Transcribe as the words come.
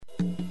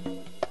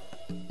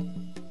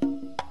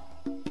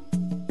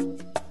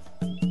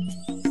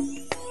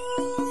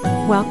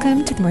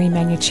Welcome to the Marie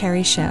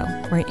Manuchehri Show,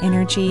 where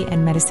energy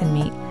and medicine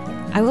meet.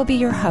 I will be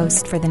your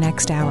host for the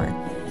next hour.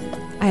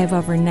 I have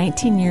over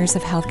 19 years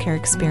of healthcare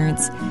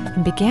experience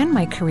and began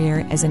my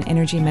career as an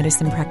energy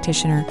medicine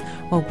practitioner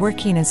while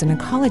working as an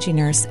oncology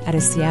nurse at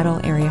a Seattle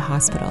area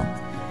hospital.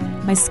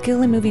 My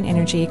skill in moving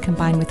energy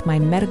combined with my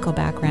medical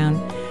background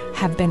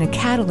have been a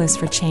catalyst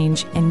for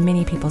change in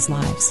many people's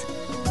lives.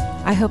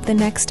 I hope the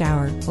next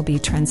hour will be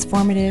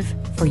transformative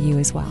for you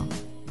as well.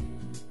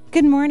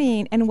 Good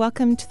morning and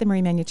welcome to the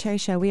Marie Manuchehri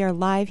Show. We are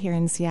live here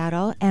in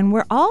Seattle and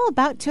we're all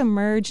about to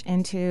emerge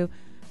into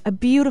a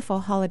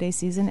beautiful holiday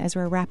season as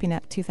we're wrapping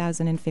up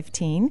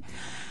 2015.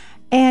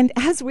 And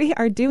as we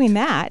are doing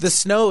that... The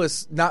snow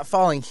is not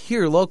falling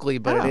here locally,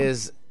 but it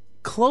is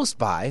close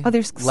by. Oh,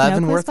 there's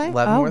Leavenworth, snow close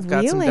by? Leavenworth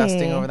got some really?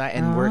 dusting over that,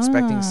 and we're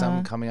expecting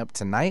some coming up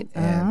tonight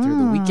and through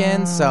the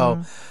weekend, so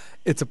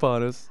it's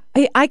upon us.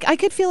 I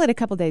could feel it a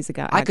couple days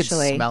ago, actually. I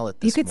could smell it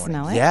this morning. You could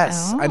smell it?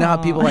 Yes. I know how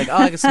people are like,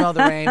 I can smell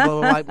the rain, blah,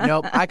 blah, blah.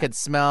 Nope, I could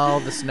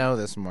smell the snow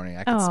this morning.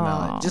 I could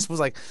smell it. Just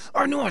was like,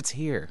 oh, no, it's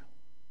here.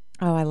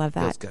 Oh, I love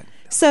that. Feels good.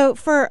 So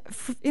for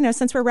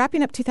since we're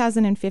wrapping up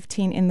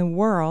 2015 in the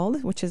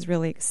world, which is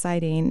really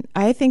exciting,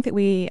 I think that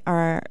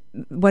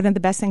one of the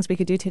best things we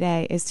could do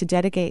today is to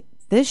dedicate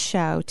this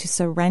show to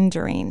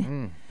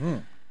surrendering.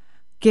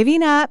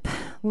 Giving up,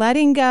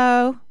 letting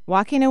go,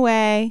 walking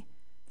away,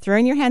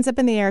 throwing your hands up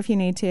in the air if you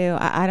need to.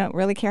 I don't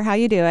really care how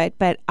you do it,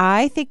 but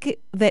I think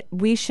that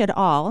we should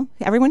all,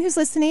 everyone who's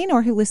listening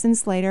or who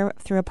listens later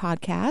through a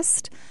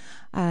podcast,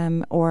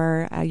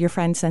 or your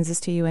friend sends this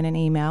to you in an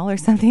email or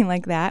something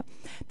like that,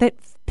 that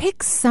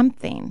pick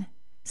something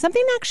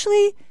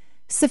actually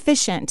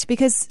sufficient,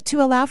 because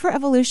to allow for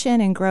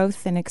evolution and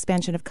growth and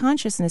expansion of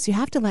consciousness, you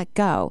have to let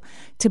go.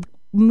 To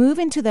move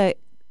into the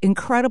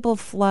incredible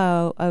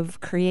flow of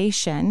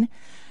creation,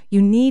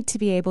 you need to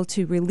be able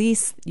to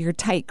release your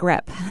tight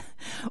grip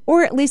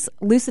or at least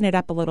loosen it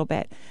up a little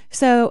bit.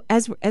 So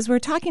as we're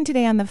talking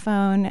today on the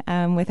phone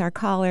with our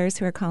callers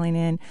who are calling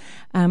in,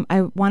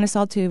 I want us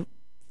all to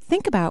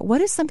think about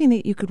what is something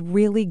that you could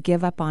really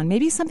give up on.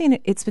 Maybe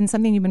it's been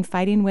something you've been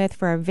fighting with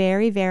for a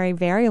very, very,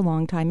 very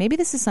long time. Maybe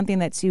this is something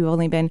that you've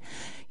only been,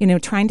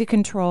 trying to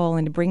control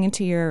and to bring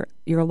into your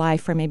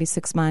life for maybe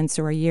 6 months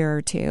or a year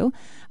or two.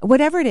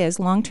 Whatever it is,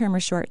 long-term or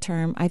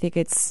short-term, I think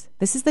this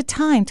is the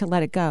time to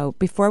let it go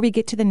before we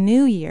get to the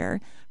new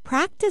year,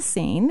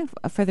 practicing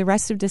for the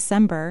rest of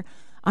December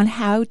on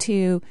how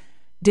to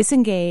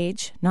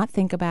disengage, not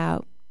think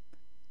about,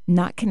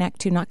 not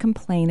connect to, not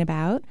complain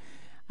about,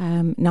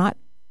 not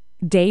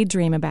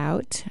daydream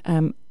about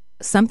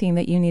something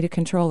that you need to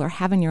control or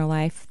have in your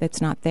life that's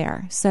not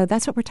there. So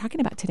that's what we're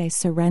talking about today,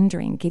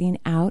 surrendering, getting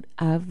out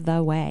of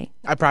the way.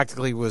 I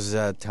practically was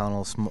telling a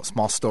little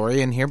small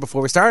story in here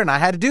before we started, and I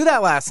had to do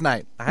that last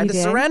night. I had to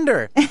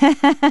surrender,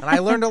 and I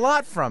learned a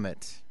lot from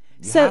it.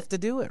 You have to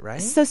do it,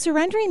 right? So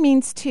surrendering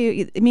means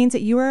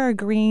that you are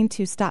agreeing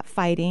to stop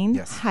fighting,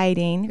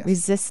 hiding,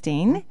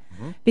 resisting,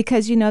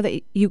 because you know that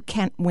you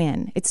can't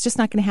win. It's just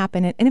not going to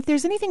happen. And if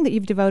there's anything that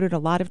you've devoted a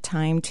lot of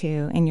time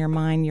to in your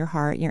mind, your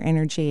heart, your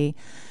energy,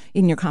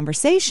 in your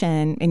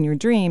conversation, in your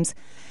dreams,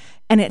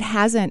 and it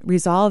hasn't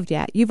resolved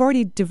yet, you've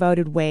already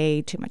devoted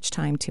way too much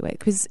time to it.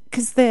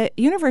 Because the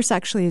universe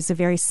actually is a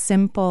very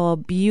simple,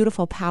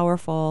 beautiful,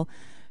 powerful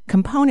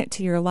component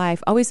to your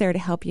life, always there to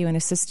help you and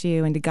assist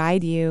you and to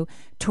guide you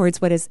towards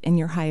what is in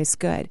your highest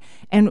good.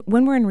 And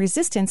when we're in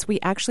resistance, we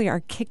actually are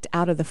kicked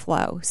out of the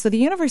flow. So the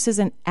universe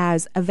isn't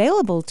as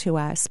available to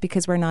us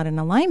because we're not in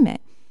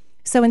alignment.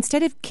 So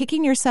instead of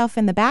kicking yourself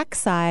in the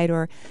backside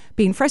or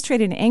being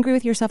frustrated and angry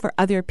with yourself or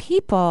other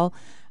people,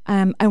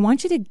 I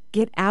want you to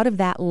get out of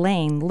that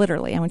lane,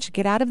 literally. I want you to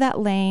get out of that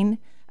lane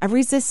of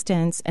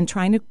resistance and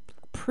trying to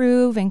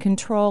prove and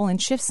control and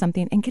shift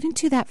something and get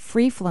into that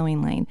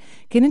free-flowing lane.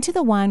 Get into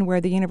the one where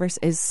the universe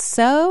is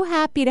so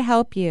happy to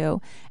help you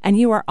and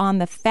you are on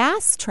the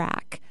fast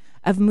track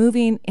of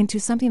moving into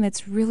something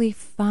that's really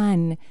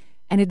fun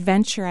and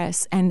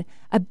adventurous and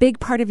a big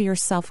part of your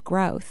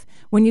self-growth.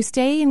 When you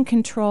stay in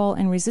control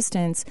and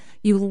resistance,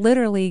 you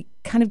literally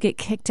kind of get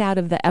kicked out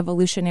of the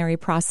evolutionary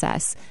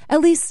process, at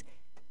least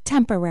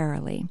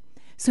temporarily.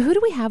 So who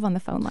do we have on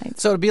the phone line?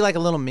 So it'd be like a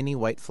little mini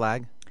white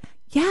flag?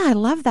 Yeah, I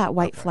love that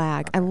white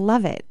flag. Okay. I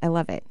love it.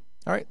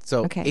 All right,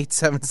 so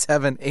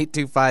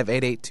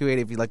 877-825-8828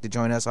 if you'd like to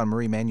join us on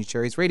Marie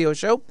Manuchehri's radio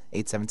show,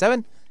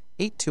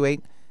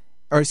 825-8828.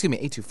 Had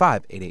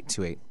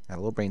a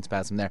little brain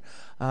spasm there.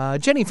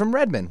 Jenny from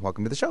Redmond,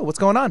 welcome to the show. What's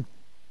going on?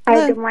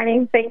 Hi, good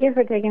morning. Thank you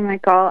for taking my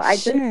call. I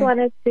just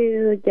wanted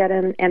to get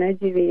an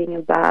energy reading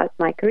about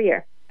my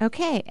career.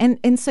 Okay,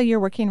 and so you're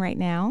working right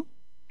now?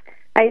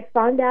 I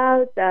found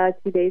out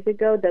 2 days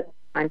ago that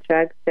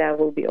contract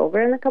will be over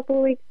in a couple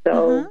of weeks,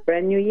 so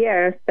brand new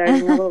year,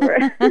 starting all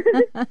over.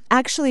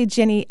 Actually,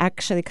 Jenny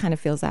actually kind of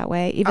feels that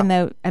way, even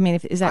though,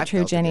 is that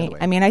true, Jenny?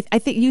 I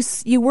think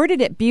you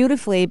worded it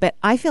beautifully, but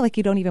I feel like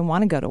you don't even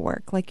want to go to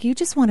work. Like, you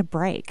just want a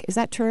break. Is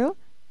that true?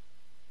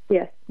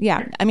 Yes.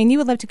 Yeah. I mean, you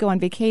would love to go on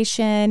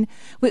vacation.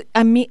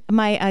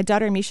 My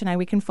daughter Misha and I,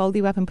 we can fold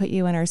you up and put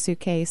you in our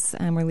suitcase.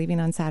 We're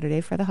leaving on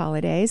Saturday for the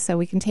holidays, so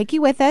we can take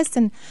you with us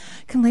and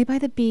can lay by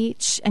the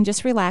beach and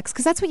just relax,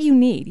 because that's what you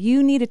need.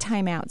 You need a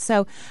time out.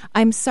 So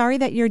I'm sorry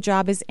that your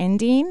job is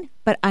ending,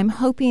 but I'm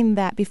hoping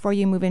that before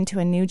you move into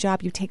a new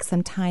job, you take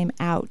some time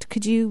out.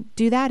 Could you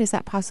do that? Is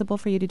that possible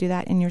for you to do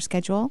that in your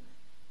schedule?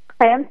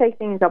 I am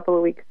taking a couple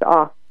of weeks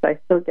off, so I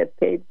still get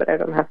paid, but I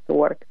don't have to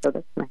work, so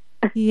that's nice.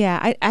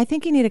 Yeah, I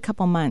think you need a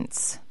couple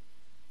months,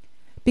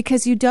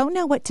 because you don't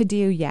know what to do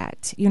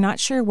yet. You're not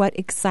sure what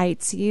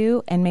excites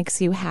you and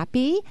makes you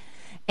happy.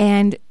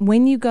 And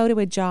when you go to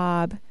a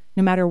job,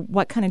 no matter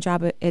what kind of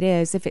job it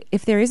is,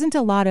 if there isn't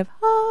a lot of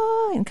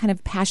and kind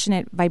of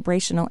passionate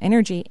vibrational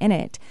energy in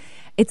it,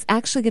 it's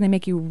actually going to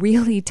make you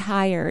really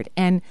tired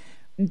and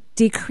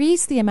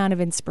decrease the amount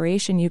of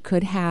inspiration you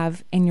could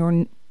have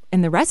in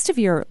the rest of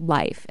your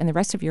life and the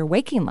rest of your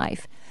waking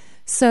life.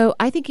 So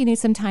I think you need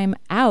some time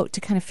out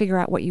to kind of figure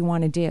out what you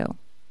want to do.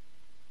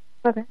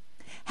 Okay.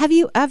 Have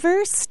you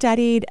ever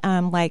studied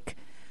like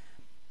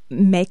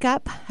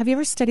makeup? Have you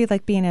ever studied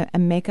like being a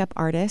makeup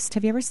artist?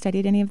 Have you ever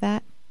studied any of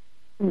that?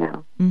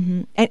 No.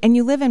 Mm-hmm. And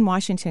you live in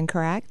Washington,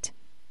 correct?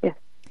 Yes.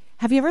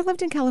 Have you ever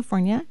lived in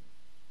California?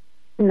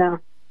 No.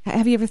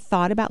 Have you ever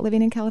thought about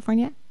living in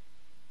California?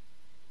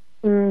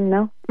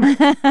 No.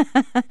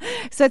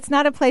 So it's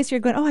not a place you're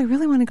going, oh, I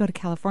really want to go to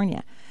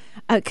California.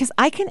 Because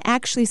I can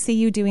actually see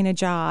you doing a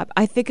job.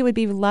 I think it would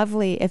be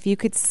lovely if you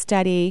could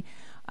study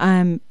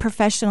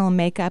professional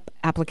makeup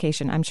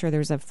application. I'm sure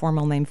there's a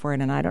formal name for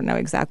it, and I don't know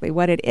exactly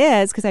what it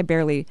is because I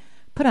barely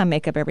put on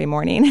makeup every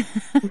morning.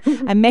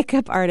 A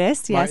makeup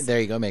artist, yes.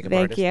 There you go, makeup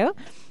artist. Thank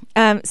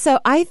you. So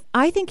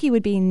I think you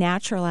would be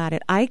natural at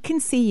it. I can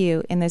see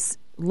you in this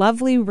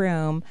lovely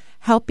room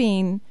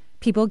helping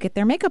people get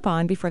their makeup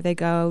on before they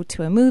go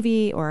to a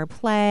movie or a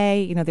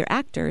play. You know, they're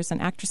actors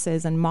and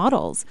actresses and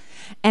models.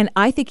 And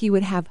I think you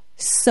would have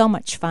so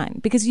much fun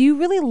because you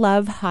really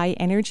love high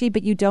energy,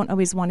 but you don't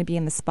always want to be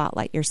in the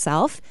spotlight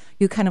yourself.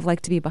 You kind of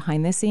like to be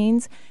behind the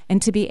scenes,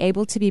 and to be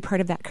able to be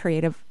part of that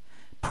creative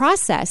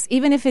process.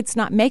 Even if it's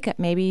not makeup,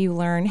 maybe you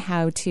learn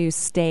how to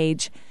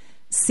stage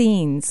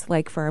scenes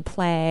like for a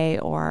play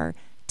or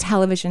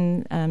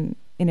television,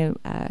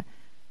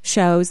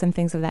 shows and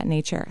things of that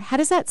nature. How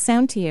does that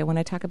sound to you when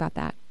I talk about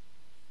that?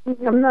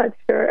 I'm not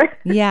sure.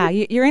 Yeah,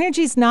 your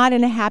energy's not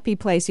in a happy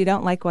place. You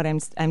don't like what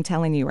I'm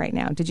telling you right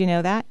now. Did you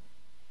know that?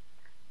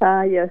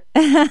 Yes.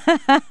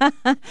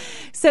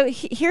 So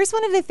here's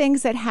one of the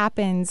things that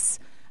happens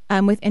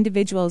with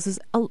individuals is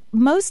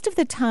most of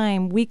the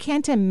time we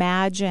can't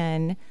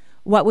imagine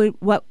what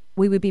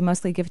we would be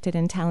mostly gifted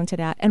and talented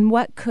at, and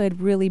what could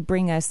really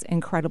bring us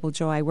incredible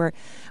joy.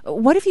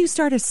 What if you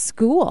start a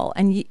school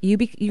and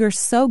you're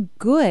so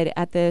good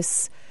at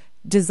this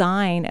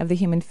design of the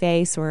human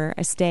face or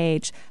a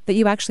stage that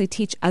you actually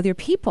teach other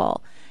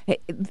people?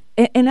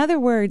 In other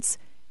words,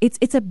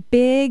 it's a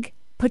big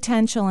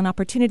potential and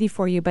opportunity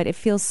for you, but it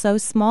feels so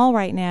small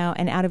right now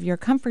and out of your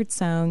comfort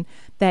zone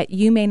that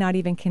you may not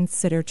even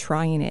consider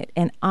trying it.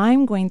 And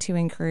I'm going to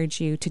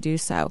encourage you to do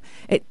so.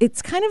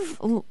 It's kind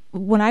of,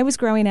 when I was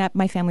growing up,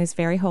 my family is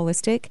very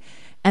holistic,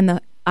 and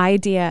the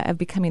idea of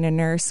becoming a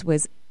nurse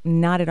was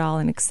not at all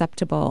an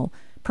acceptable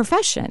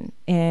profession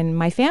in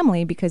my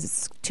family because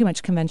it's too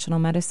much conventional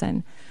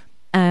medicine.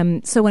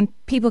 So when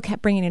people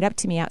kept bringing it up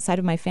to me outside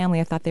of my family,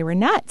 I thought they were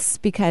nuts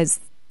because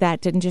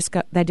that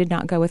did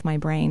not go with my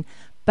brain.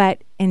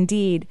 But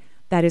indeed,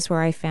 that is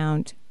where I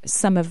found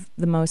some of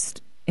the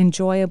most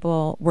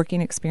enjoyable working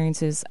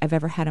experiences I've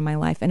ever had in my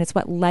life. And it's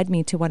what led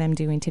me to what I'm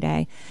doing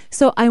today.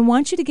 So I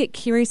want you to get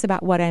curious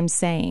about what I'm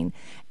saying.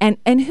 And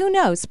who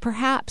knows,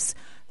 perhaps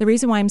the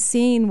reason why I'm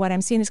seeing what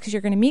I'm seeing is because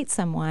you're going to meet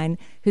someone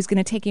who's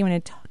going to take you in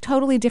a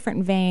totally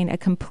different vein, a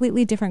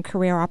completely different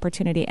career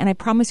opportunity. And I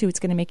promise you it's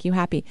going to make you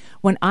happy.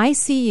 When I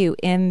see you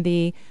in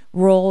the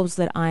roles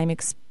that I'm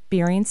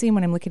experiencing,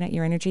 when I'm looking at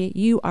your energy,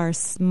 you are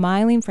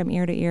smiling from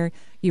ear to ear.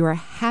 You are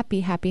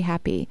happy, happy,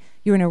 happy.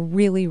 You're in a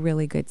really,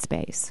 really good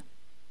space.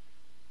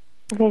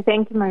 Okay,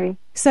 thank you, Marie.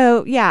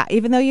 So, yeah,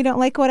 even though you don't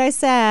like what I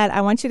said, I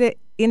want you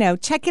to,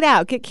 check it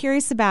out. Get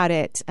curious about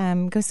it.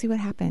 Go see what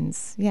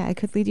happens. Yeah, it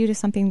could lead you to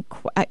something,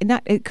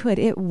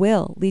 it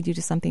will lead you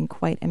to something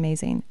quite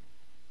amazing.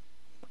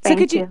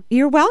 Thank you.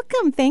 You're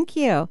welcome. Thank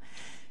you.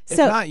 If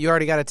not, you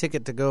already got a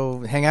ticket to go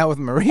hang out with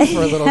Marie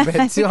for a little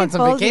bit, too, on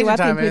some vacation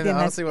time. And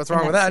I don't see what's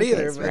wrong with that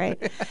either.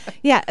 Right.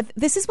 Yeah,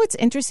 this is what's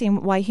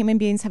interesting, why human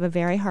beings have a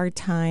very hard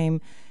time,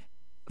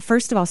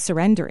 first of all,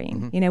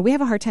 surrendering. Mm-hmm. We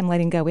have a hard time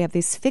letting go. We have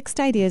these fixed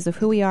ideas of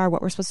who we are,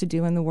 what we're supposed to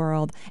do in the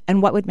world,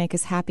 and what would make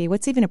us happy,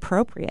 what's even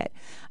appropriate.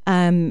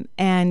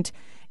 And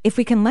if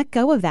we can let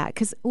go of that,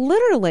 because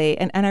literally,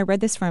 and I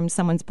read this from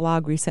someone's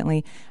blog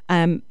recently,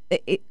 when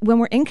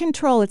we're in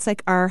control, it's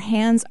like our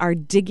hands are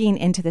digging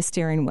into the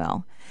steering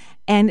wheel.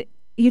 And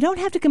you don't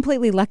have to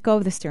completely let go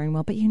of the steering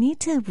wheel, but you need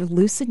to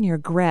loosen your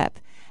grip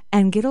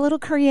and get a little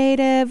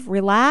creative,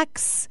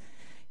 relax,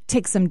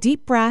 take some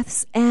deep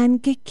breaths,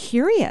 and get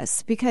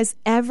curious, because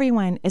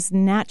everyone is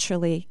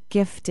naturally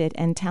gifted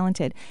and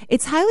talented.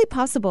 It's highly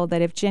possible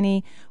that if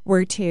Jenny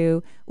were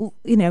to,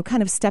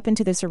 kind of step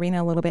into this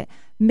arena a little bit,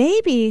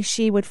 maybe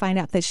she would find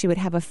out that she would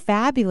have a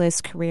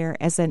fabulous career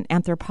as an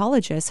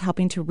anthropologist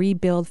helping to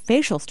rebuild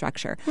facial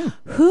structure.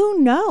 Who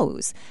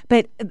knows?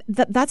 But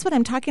that's what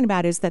I'm talking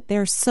about, is that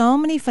there are so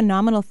many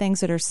phenomenal things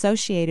that are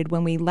associated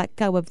when we let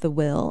go of the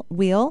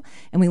wheel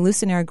and we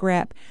loosen our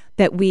grip,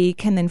 that we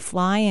can then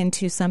fly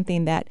into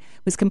something that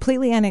was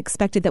completely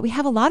unexpected, that we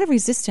have a lot of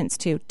resistance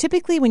to.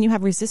 Typically, when you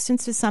have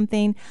resistance to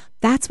something,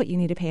 that's what you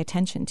need to pay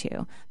attention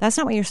to. That's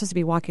not what you're supposed to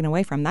be walking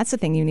away from. That's the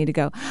thing you need to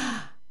go,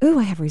 ooh,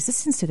 I have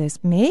resistance to this.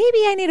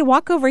 Maybe I need to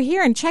walk over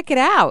here and check it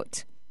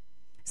out.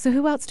 So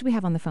who else do we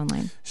have on the phone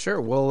line? Sure.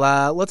 Well,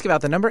 let's give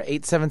out the number.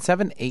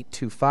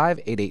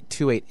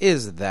 877-825-8828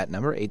 is that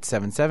number.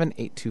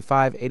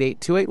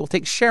 877-825-8828. We'll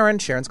take Sharon.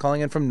 Sharon's calling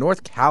in from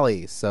North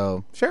Cali.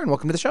 So, Sharon,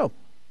 welcome to the show.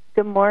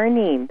 Good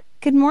morning.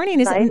 Good morning.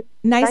 Is it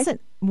nice and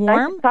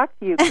warm? Nice to talk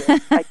to you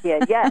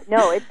again. Yeah,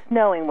 no, it's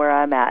snowing where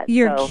I'm at.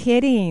 You're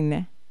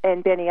kidding.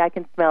 And, Benny, I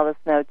can smell the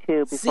snow,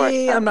 too.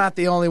 See, I'm not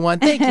the only one.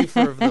 Thank you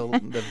for the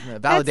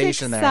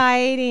validation that's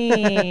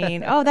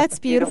exciting. Oh, that's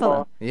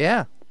beautiful.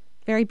 Yeah.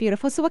 Very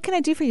beautiful. So what can I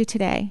do for you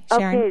today,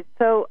 Sharon? Okay,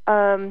 so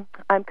I'm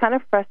kind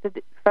of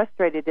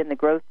frustrated in the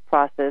growth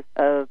process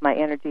of my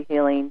energy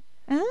healing.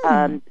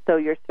 So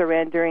you're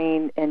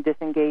surrendering and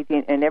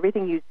disengaging, and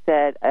everything you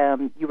said,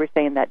 you were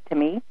saying that to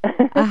me.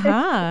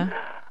 Uh-huh.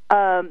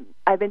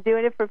 I've been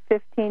doing it for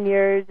 15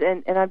 years,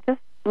 and I'm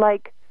just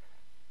like,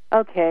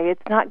 okay,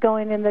 it's not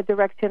going in the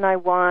direction I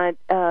want.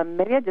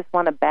 Maybe I just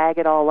want to bag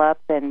it all up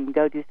and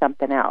go do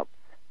something else.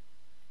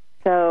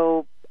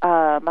 So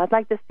I'd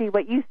like to see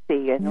what you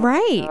see. And,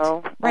 right.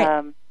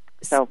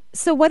 So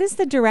what is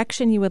the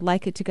direction you would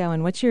like it to go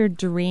in? What's your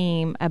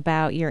dream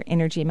about your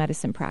energy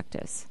medicine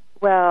practice?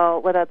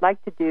 Well, what I'd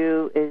like to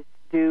do is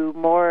do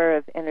more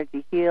of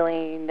energy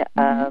healing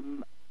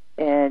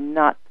and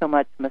not so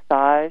much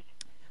massage.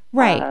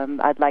 Right.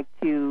 I'd like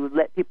to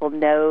let people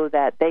know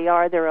that they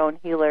are their own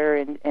healer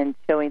and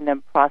showing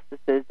them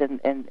processes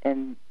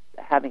and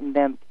having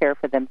them care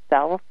for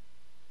themselves.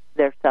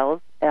 But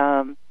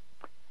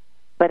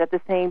at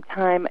the same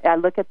time, I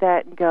look at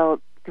that and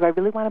go, do I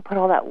really want to put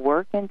all that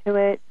work into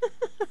it?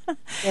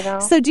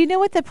 So do you know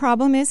what the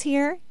problem is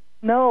here?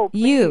 No,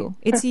 please.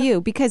 It's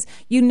you, because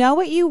you know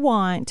what you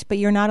want, but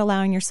you're not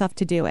allowing yourself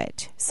to do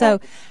it.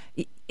 So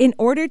in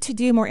order to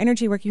do more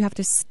energy work, you have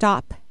to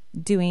stop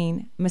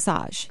doing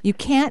massage. You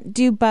can't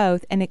do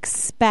both and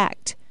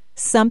expect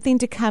something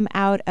to come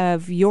out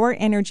of your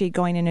energy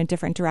going in a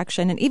different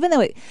direction. And even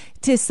though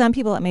to some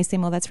people it may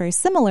seem, well, that's very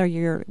similar,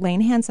 you're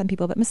laying hands on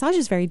people, but massage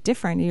is very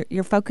different.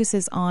 Your focus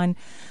is on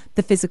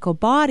the physical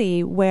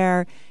body,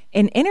 where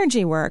in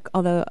energy work,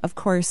 although, of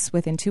course,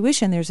 with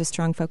intuition, there's a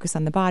strong focus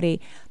on the body,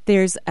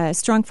 there's a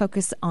strong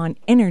focus on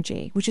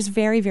energy, which is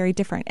very, very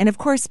different. And, of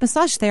course,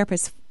 massage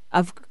therapists,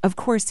 of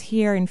course,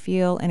 hear and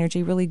feel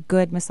energy, really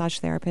good massage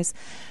therapists,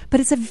 but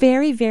it's a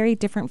very, very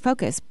different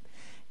focus.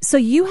 So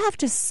you have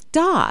to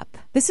stop.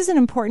 This is an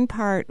important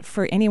part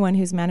for anyone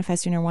who's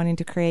manifesting or wanting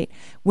to create.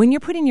 When you're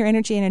putting your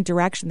energy in a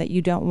direction that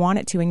you don't want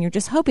it to, and you're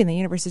just hoping the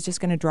universe is just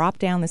going to drop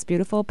down this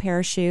beautiful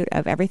parachute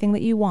of everything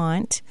that you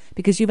want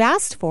because you've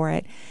asked for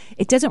it,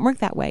 it doesn't work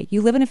that way.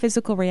 You live in a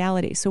physical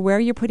reality. So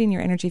where you're putting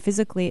your energy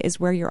physically is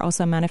where you're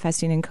also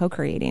manifesting and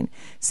co-creating.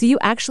 So you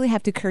actually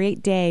have to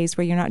create days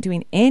where you're not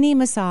doing any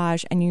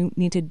massage, and you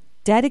need to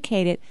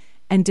dedicate it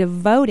and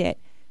devote it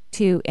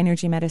to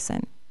energy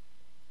medicine.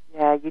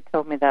 Yeah, you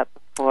told me that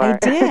before. I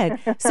did.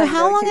 So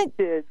how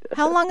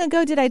long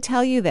ago did I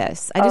tell you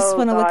this? I just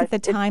want to look at the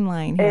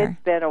timeline here.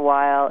 It's been a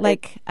while.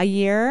 Like a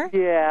year?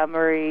 Yeah,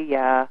 Marie,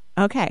 yeah.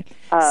 Okay.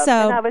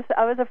 And I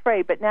was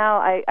afraid, but now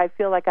I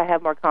feel like I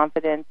have more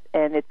confidence,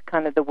 and it's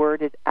kind of the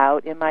word is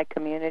out in my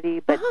community,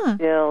 but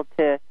still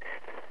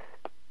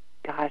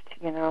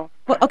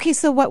Well, okay,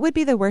 so what would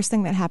be the worst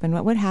thing that happened?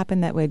 What would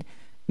happen that would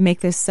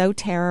make this so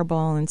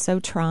terrible and so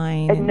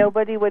trying? And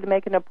nobody would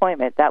make an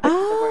appointment. That was the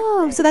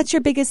worst thing. So that's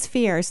your biggest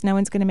fear, so no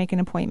one's going to make an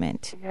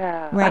appointment.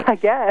 Yeah, right. I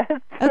guess.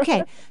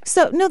 Okay,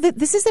 so no,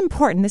 this is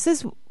important. This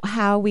is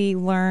how we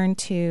learn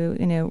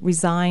to,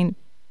 resign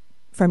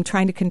from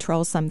trying to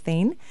control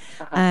something.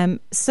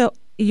 So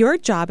your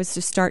job is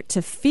to start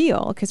to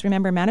feel, because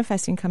remember,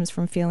 manifesting comes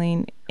from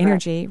feeling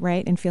energy,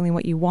 right? And feeling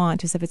what you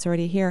want as if it's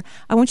already here.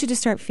 I want you to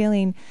start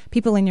feeling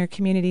people in your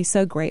community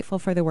so grateful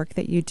for the work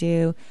that you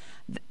do.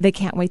 They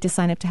can't wait to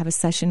sign up to have a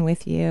session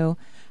with you.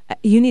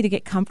 You need to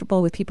get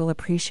comfortable with people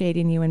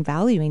appreciating you and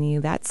valuing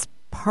you. That's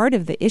part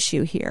of the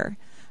issue here.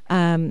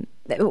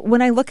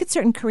 When I look at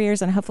certain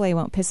careers, and hopefully I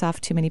won't piss off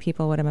too many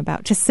people what I'm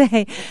about to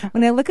say,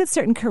 when I look at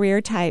certain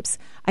career types,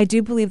 I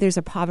do believe there's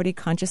a poverty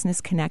consciousness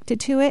connected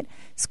to it.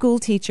 School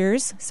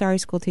teachers,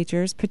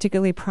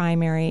 particularly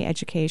primary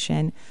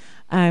education,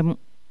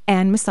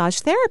 and massage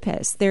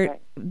therapists.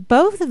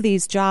 Both of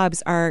these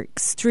jobs are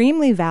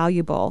extremely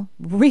valuable,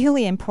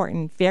 really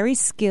important, very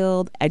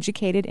skilled,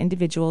 educated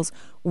individuals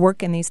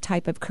work in these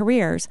type of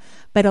careers.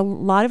 But a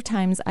lot of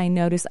times I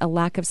notice a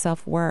lack of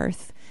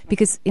self-worth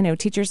because,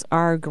 teachers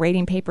are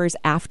grading papers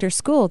after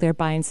school. They're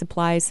buying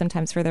supplies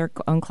sometimes for their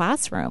own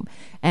classroom.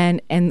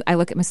 And I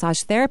look at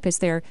massage therapists.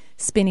 They're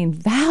spending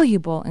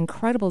valuable,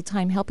 incredible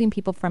time helping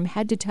people from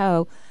head to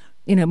toe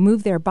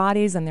move their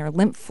bodies and their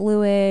lymph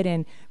fluid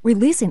and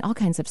releasing all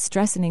kinds of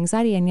stress and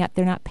anxiety, and yet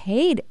they're not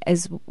paid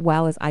as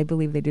well as I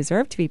believe they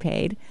deserve to be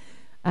paid.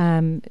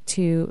 And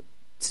so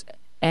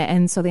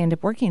they end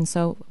up working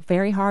so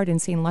very hard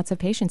and seeing lots of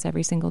patients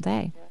every single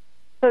day.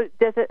 So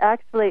does it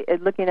actually,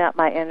 looking at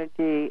my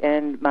energy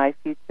and my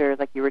future,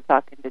 like you were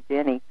talking to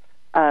Jenny,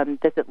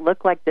 does it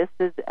look like this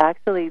is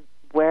actually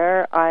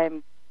where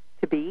I'm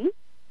to be?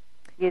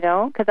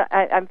 Because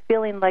I'm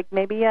feeling like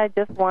maybe I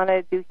just want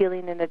to do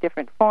healing in a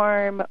different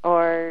form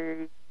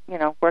or,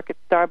 work at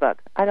Starbucks.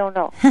 I don't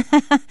know.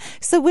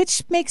 So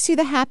which makes you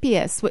the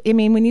happiest? I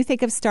mean, when you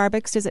think of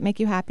Starbucks, does it make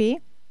you happy?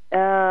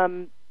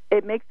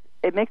 It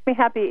makes me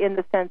happy in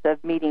the sense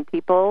of meeting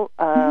people,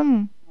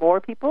 more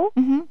people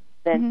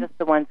than just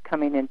the ones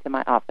coming into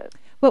my office.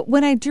 Well,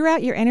 when I drew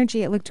out your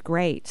energy, it looked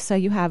great. So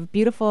you have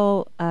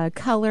beautiful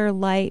color,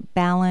 light,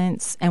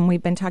 balance, and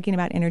we've been talking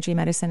about energy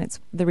medicine.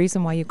 It's the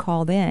reason why you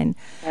called in.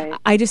 Right.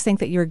 I just think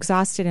that you're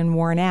exhausted and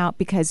worn out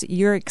because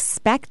you're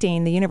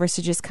expecting the universe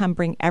to just come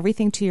bring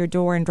everything to your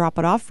door and drop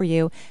it off for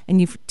you and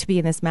you to be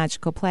in this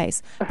magical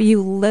place. But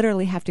you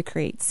literally have to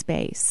create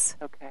space.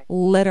 Okay.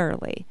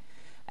 Literally.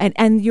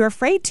 And you're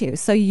afraid to,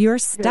 so you're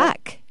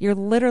stuck. Good. You're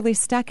literally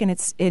stuck, and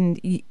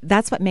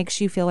that's what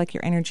makes you feel like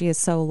your energy is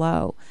so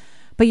low.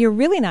 But you're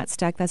really not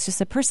stuck. That's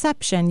just a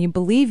perception. You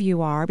believe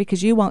you are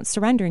because you won't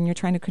surrender, and you're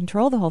trying to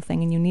control the whole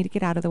thing, and you need to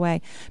get out of the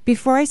way.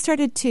 Before I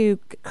started to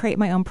create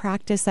my own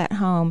practice at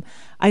home,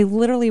 I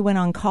literally went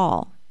on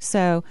call.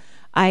 So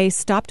I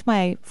stopped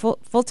my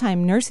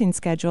full-time nursing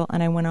schedule,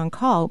 and I went on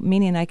call,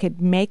 meaning I could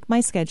make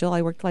my schedule.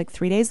 I worked like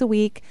 3 days a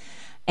week,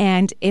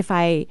 and if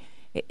I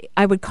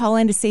would call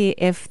in to see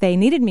if they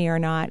needed me or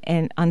not,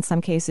 and on some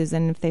cases,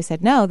 and if they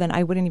said no, then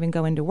I wouldn't even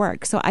go into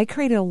work. So I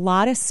created a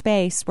lot of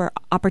space where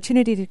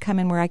opportunity to come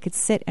in where I could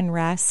sit and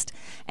rest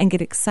and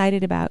get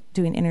excited about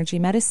doing energy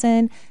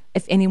medicine.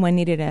 If anyone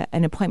needed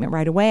an appointment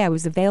right away, I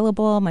was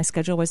available. My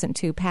schedule wasn't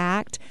too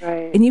packed.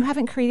 Right. And you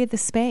haven't created the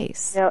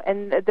space.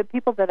 And the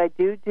people that I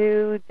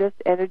do just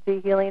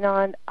energy healing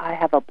on, I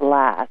have a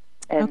blast.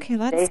 And okay,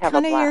 that's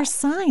kind of your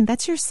sign.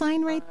 That's your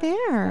sign right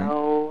there.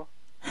 No.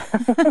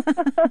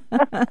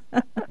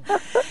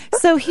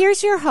 So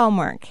here's your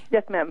homework.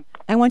 Yes, ma'am.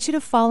 I want you to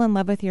fall in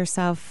love with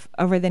yourself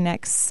over the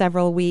next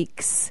several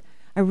weeks.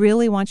 I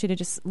really want you to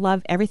just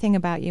love everything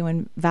about you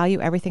and value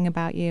everything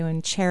about you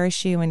and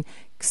cherish you and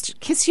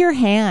kiss your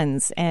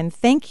hands and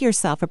thank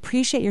yourself,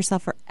 appreciate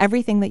yourself for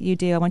everything that you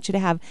do. I want you to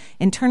have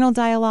internal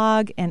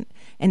dialogue and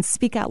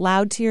speak out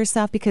loud to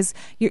yourself because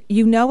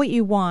you know what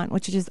you want,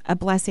 which is a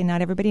blessing.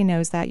 Not everybody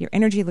knows that. Your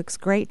energy looks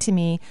great to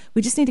me.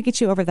 We just need to get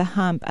you over the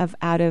hump of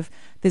out of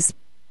this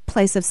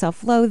place of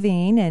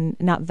self-loathing and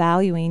not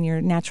valuing your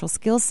natural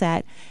skill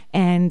set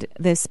and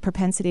this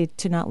propensity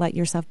to not let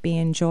yourself be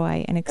in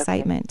joy and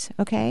excitement.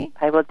 Okay?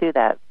 I will do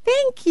that.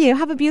 Thank you.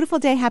 Have a beautiful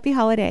day. Happy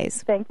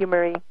holidays. Thank you,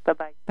 Marie.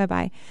 Bye-bye.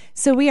 Bye-bye.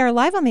 So we are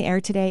live on the air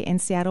today in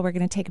Seattle. We're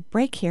going to take a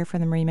break here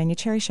from the Marie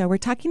Manuchehri Show. We're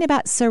talking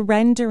about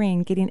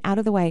surrendering, getting out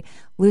of the way,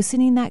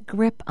 loosening that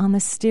grip on the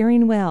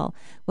steering wheel.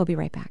 We'll be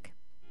right back.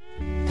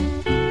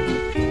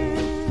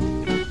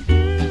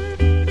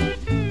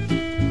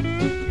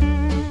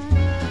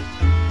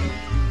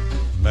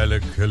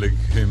 Mele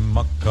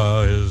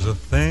Kalikimaka is a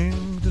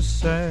thing to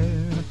say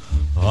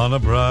on a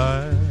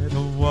bright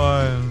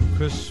Hawaiian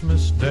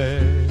Christmas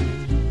day.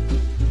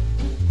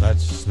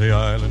 That's the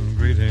island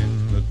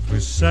greeting that we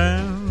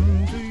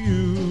send to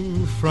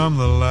you from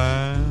the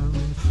land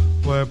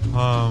where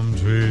palm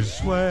trees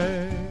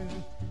sway.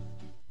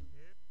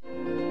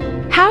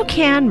 How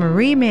can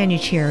Marie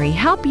Manuchehri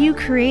help you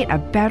create a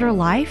better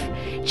life?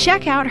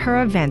 Check out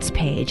her events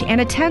page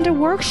and attend a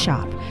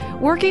workshop.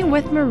 Working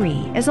with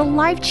Marie is a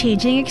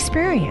life-changing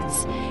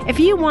experience. If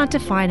you want to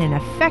find an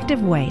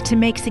effective way to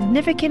make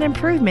significant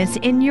improvements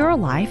in your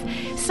life,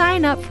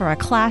 sign up for a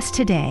class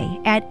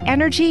today at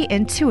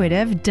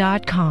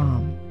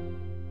energyintuitive.com.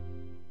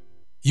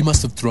 You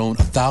must have thrown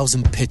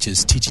 1,000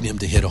 pitches teaching him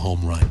to hit a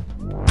home run.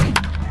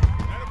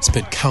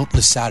 Spent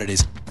countless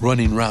Saturdays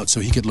running routes so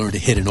he could learn to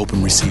hit an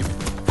open receiver.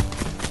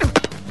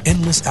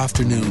 Endless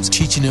afternoons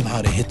teaching him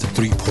how to hit the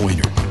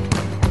three-pointer.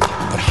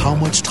 But how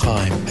much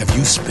time have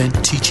you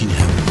spent teaching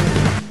him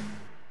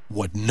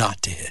what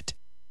not to hit?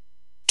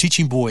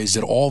 Teaching boys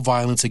that all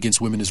violence against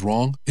women is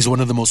wrong is one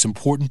of the most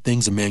important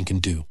things a man can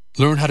do.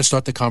 Learn how to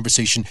start the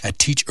conversation at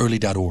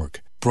teachearly.org.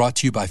 Brought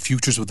to you by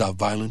Futures Without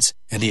Violence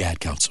and the Ad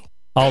Council.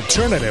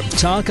 Alternative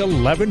Talk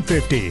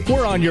 1150.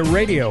 We're on your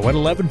radio at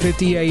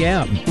 1150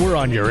 a.m. We're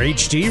on your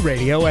HD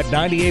radio at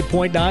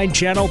 98.9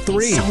 Channel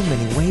 3. So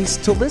many ways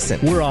to listen.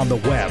 We're on the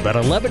web at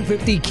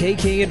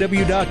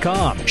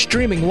 1150kknw.com.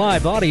 Streaming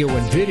live audio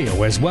and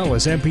video as well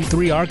as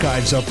MP3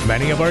 archives of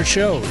many of our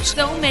shows.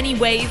 So many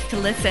ways to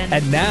listen.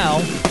 And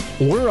now,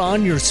 we're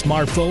on your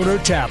smartphone or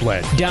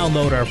tablet.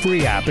 Download our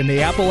free app in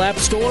the Apple App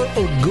Store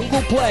or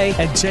Google Play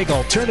and take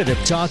Alternative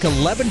Talk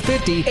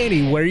 1150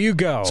 anywhere you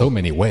go. So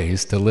many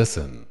ways to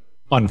listen.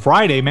 On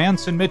Friday,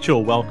 Manson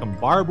Mitchell welcomed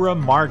Barbara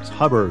Marx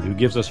Hubbard, who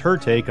gives us her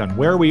take on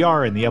where we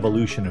are in the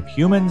evolution of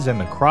humans and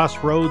the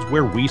crossroads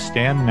where we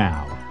stand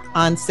now.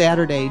 On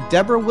Saturday,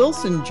 Deborah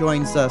Wilson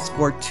joins us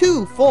for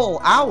 2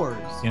 full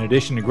hours. In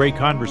addition to great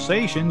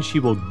conversation, she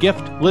will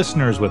gift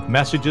listeners with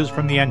messages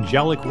from the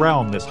angelic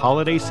realm this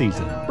holiday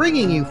season.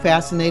 Bringing you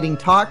fascinating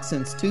talk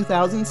since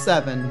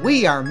 2007,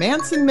 we are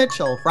Manson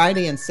Mitchell,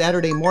 Friday and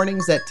Saturday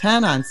mornings at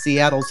 10 on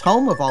Seattle's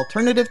home of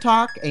Alternative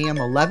Talk, AM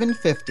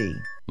 1150.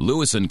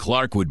 Lewis and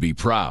Clark would be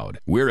proud.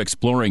 We're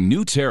exploring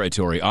new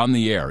territory on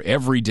the air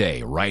every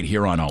day right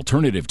here on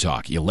Alternative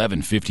Talk,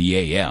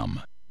 1150 AM.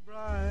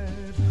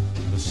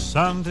 The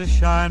sun to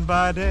shine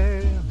by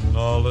day and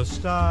all the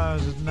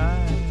stars at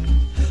night.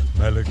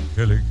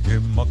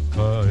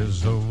 Melikilikimaka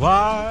is a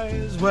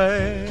wise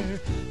way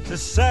to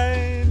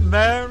say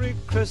Merry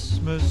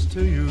Christmas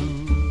to you.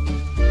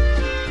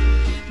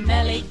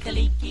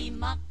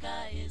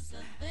 Melikilikimaka is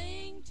a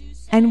thing to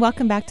say. And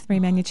welcome back to the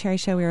Marie Manuchehri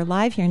Show. We are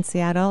live here in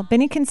Seattle.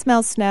 Benny can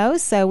smell snow,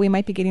 so we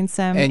might be getting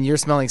some. And you're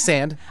smelling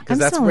sand. I'm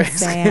that's smelling where,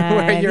 sand.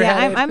 where you're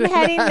heading. I'm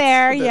heading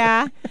there.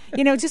 Yeah,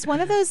 you know, just one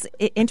of those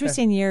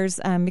interesting years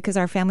because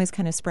our family's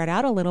kind of spread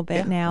out a little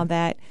bit now.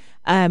 That,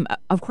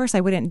 of course,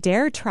 I wouldn't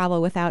dare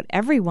travel without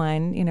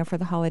everyone, you know, for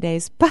the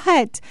holidays.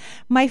 But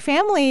my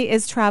family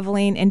is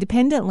traveling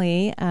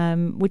independently,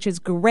 which is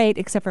great,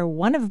 except for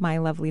one of my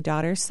lovely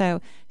daughters.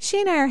 So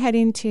she and I are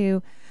heading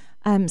to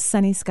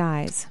sunny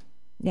skies.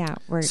 Yeah.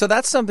 So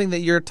that's something that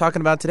you're talking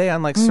about today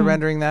on, like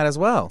surrendering that as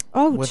well.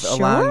 Oh, with sure.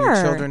 allowing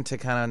your children to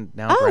kind of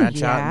now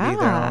branch out and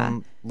be their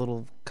own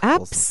little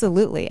couples.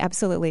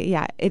 Absolutely.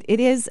 Yeah.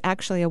 It is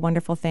actually a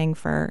wonderful thing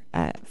for,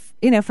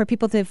 for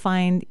people to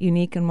find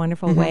unique and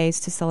wonderful ways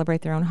to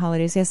celebrate their own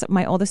holidays. Yes,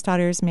 my oldest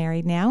daughter is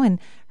married now, and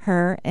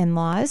her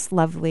in-laws,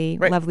 lovely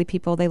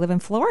people. They live in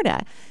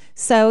Florida.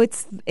 So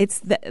it's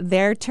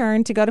their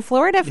turn to go to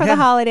Florida for the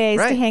holidays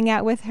to hang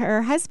out with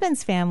her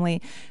husband's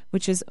family,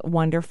 which is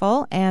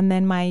wonderful. And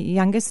then my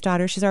youngest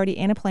daughter, she's already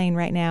in a plane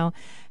right now,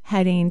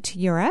 heading to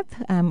Europe,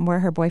 where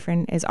her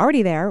boyfriend is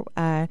already there.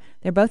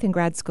 They're both in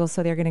grad school,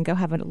 so they're going to go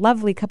have a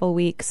lovely couple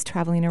weeks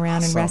traveling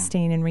around and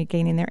resting and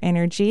regaining their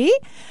energy.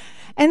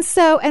 And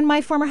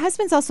my former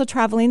husband's also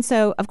traveling.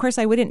 So, of course,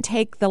 I wouldn't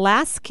take the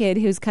last kid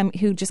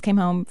who just came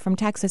home from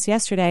Texas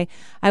yesterday.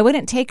 I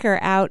wouldn't take her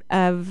out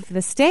of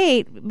the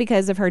state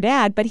because of her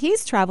dad, but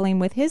he's traveling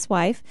with his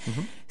wife.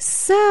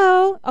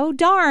 So, oh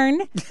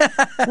darn,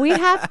 we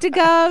have to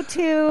go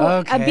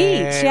to a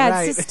beach.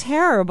 Yeah, it's just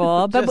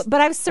terrible. But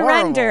I've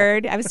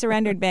surrendered. I've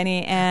surrendered,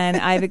 Benny, and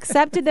I've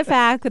accepted the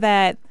fact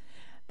that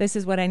this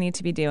is what I need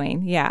to be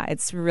doing. Yeah,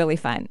 it's really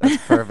fun. That's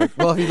perfect.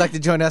 Well, if you'd like to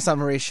join us on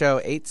Marie's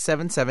show,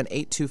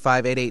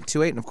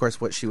 877-825-8828. And, of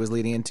course, what she was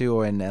leading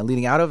into and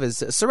leading out of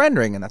is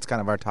surrendering, and that's kind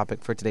of our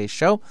topic for today's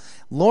show.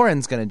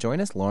 Lauren's going to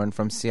join us. Lauren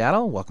from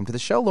Seattle. Welcome to the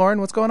show,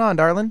 Lauren. What's going on,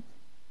 darling?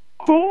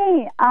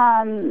 Hey,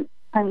 I'm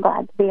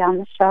glad to be on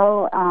the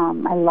show.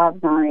 I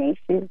love Marie.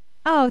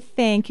 Oh,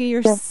 thank you.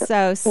 You're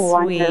so sweet.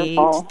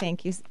 Wonderful.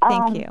 Thank you.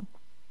 Thank you.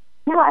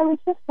 Yeah, I was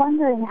just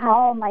wondering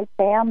how my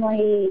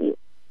family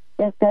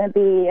is going to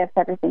be, if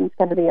everything's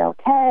going to be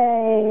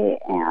okay,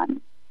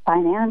 and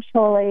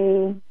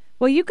financially.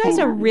 Well, you guys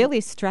are really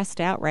stressed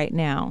out right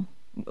now.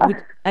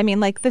 I mean,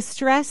 like, the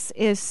stress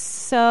is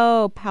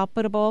so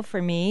palpable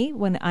for me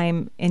when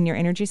I'm in your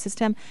energy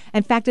system.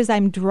 In fact, as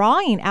I'm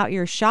drawing out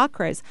your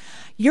chakras,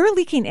 you're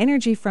leaking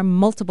energy from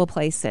multiple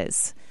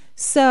places.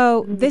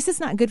 So this is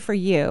not good for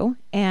you.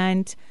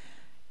 And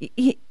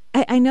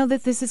I know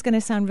that this is going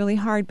to sound really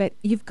hard, but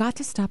you've got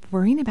to stop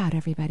worrying about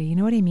everybody. You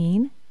know what I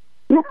mean?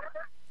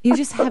 You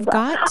just have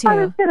got to. I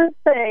was going to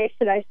say,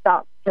 should I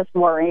stop just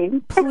worrying?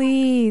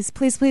 Please.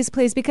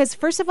 Because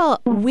first of all,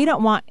 we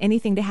don't want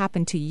anything to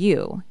happen to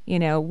you. You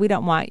know, we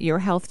don't want your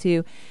health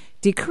to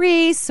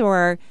decrease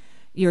or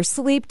your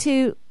sleep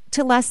to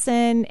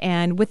lessen.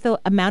 And with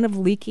the amount of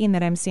leaking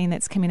that I'm seeing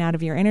that's coming out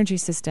of your energy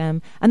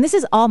system, and this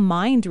is all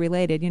mind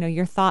related, you know,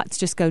 your thoughts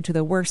just go to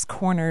the worst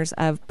corners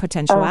of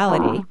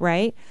potentiality,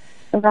 right?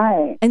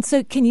 Right. And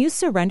so can you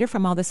surrender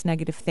from all this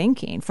negative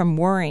thinking, from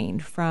worrying,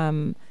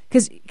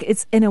 because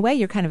it's, in a way,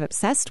 you're kind of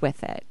obsessed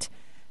with it,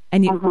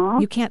 and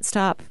you can't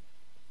stop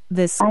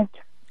this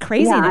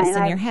craziness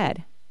in your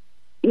head.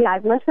 Yeah,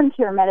 I've listened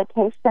to your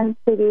meditation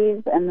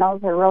CDs, and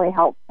those are really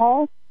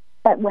helpful,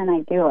 but when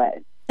I do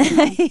it.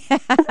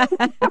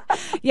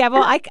 Yeah,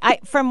 well, I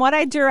from what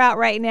I drew out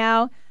right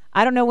now,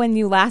 I don't know when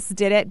you last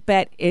did it,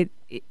 but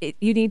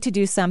you need to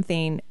do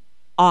something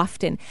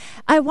often.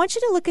 I want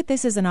you to look at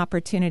this as an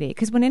opportunity,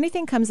 because when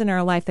anything comes in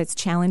our life that's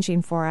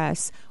challenging for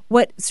us,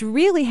 what's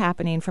really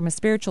happening from a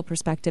spiritual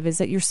perspective is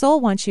that your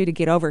soul wants you to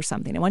get over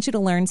something. It wants you to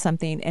learn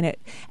something, and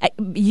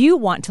you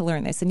want to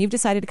learn this, and you've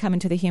decided to come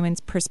into the human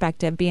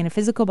perspective, be in a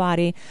physical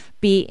body,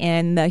 be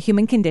in the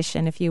human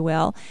condition, if you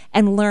will,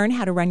 and learn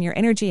how to run your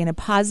energy in a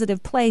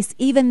positive place,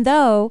 even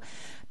though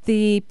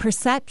the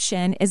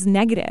perception is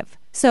negative.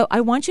 So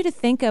I want you to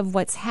think of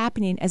what's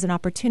happening as an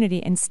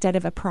opportunity instead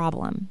of a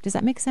problem. Does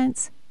that make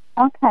sense?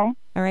 Okay.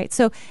 All right.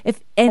 So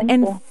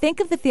think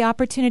of that the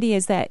opportunity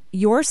is that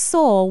your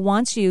soul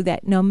wants you,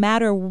 that no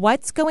matter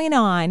what's going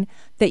on,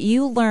 that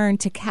you learn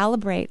to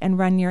calibrate and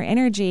run your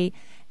energy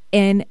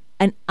in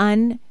an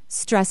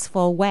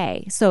unstressful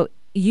way. So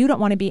you don't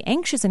want to be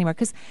anxious anymore,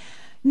 because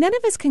none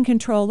of us can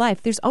control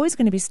life. There's always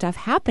going to be stuff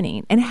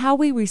happening, and how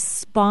we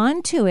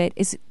respond to it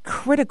is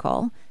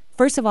critical.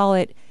 First of all,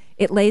 it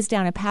lays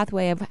down a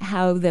pathway of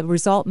how the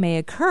result may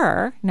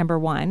occur, number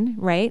one,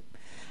 right?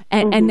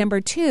 And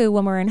number two,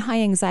 when we're in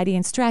high anxiety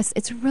and stress,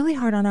 it's really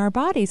hard on our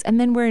bodies. And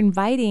then we're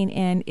inviting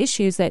in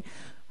issues that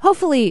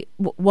hopefully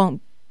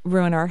won't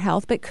ruin our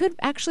health, but could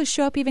actually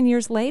show up even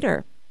years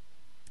later.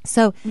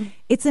 So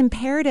it's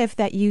imperative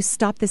that you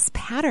stop this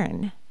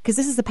pattern, because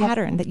this is the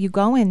pattern that you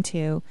go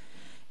into.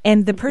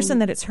 And the person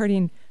that it's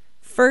hurting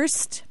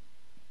first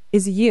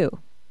is you.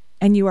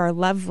 And you are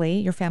lovely.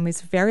 Your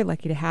family's very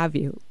lucky to have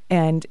you.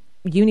 And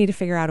you need to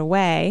figure out a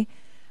way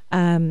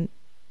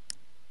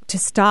to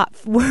stop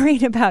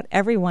worrying about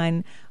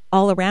everyone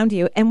all around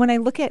you. And when I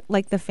look at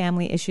like the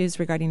family issues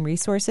regarding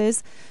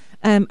resources,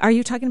 are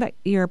you talking about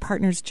your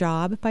partner's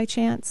job by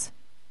chance?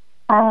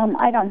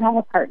 I don't have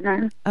a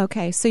partner.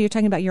 Okay, so you're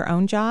talking about your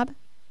own job?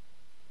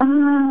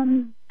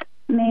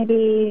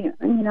 Maybe,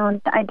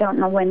 I don't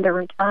know when to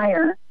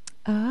retire.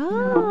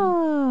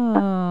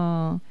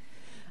 Oh.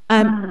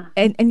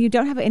 And you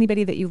don't have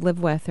anybody that you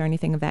live with or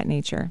anything of that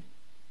nature?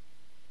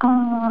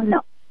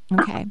 No.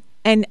 Okay.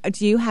 And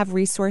do you have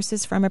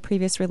resources from a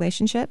previous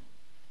relationship?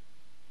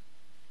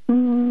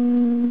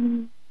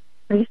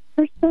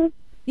 Resources?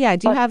 Yeah.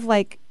 Do you have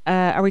like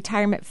a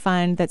retirement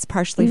fund that's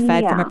partially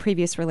fed from a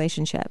previous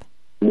relationship?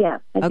 Yeah.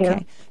 I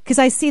do. Because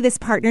I see this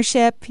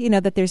partnership,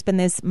 that there's been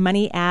this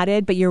money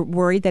added, but you're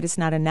worried that it's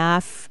not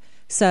enough.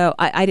 So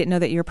I didn't know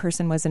that your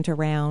person wasn't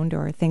around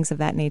or things of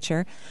that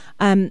nature.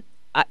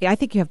 I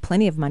think you have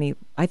plenty of money.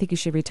 I think you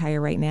should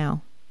retire right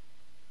now.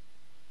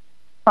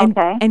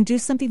 And do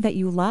something that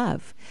you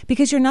love,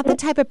 because you're not the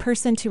type of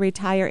person to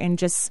retire and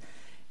just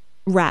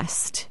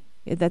rest.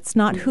 That's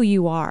not who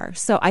you are.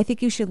 So I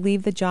think you should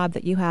leave the job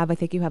that you have. I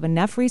think you have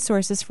enough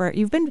resources for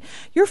it.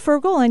 You're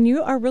frugal and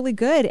you are really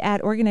good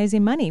at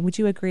organizing money. Would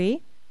you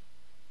agree?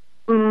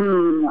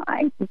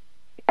 I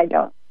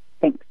don't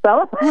think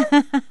so.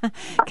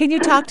 Can you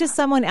talk to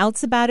someone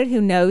else about it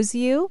who knows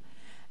you?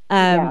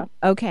 Yeah.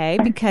 Okay,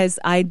 because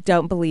I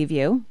don't believe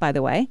you, by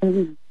the way.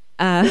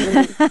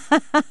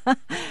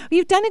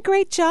 You've done a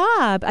great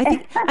job.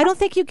 I don't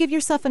think you give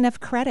yourself enough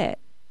credit.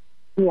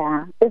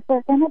 Yeah. Is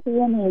there going to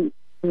be any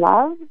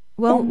love?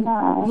 Well,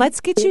 let's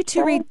get you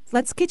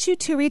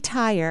to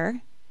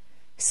retire,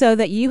 so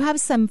that you have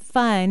some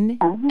fun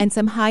and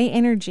some high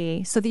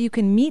energy, so that you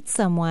can meet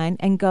someone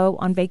and go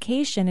on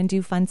vacation and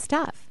do fun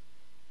stuff.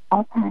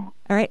 Okay. All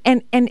right.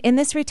 And in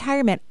this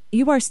retirement,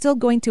 you are still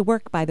going to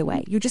work, by the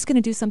way. You're just going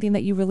to do something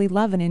that you really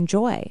love and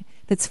enjoy,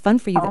 that's fun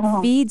for you,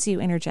 that feeds you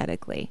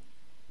energetically.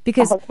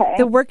 Because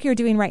the work you're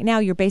doing right now,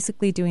 you're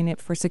basically doing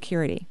it for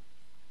security.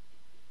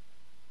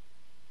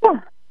 Yeah.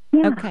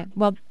 Okay.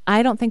 Well,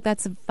 I don't think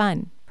that's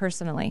fun,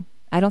 personally.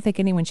 I don't think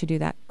anyone should do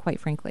that,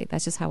 quite frankly.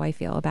 That's just how I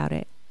feel about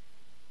it.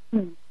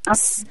 Okay.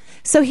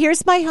 So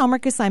here's my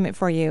homework assignment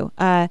for you.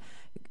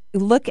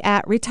 Look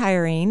at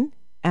retiring.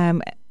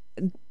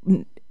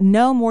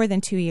 No more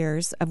than 2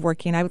 years of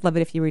working. I would love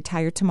it if you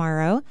retire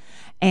tomorrow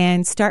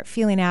and start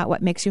feeling out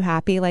what makes you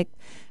happy, like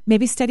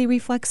maybe study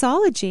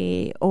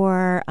reflexology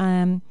or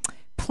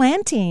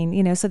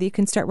planting, so that you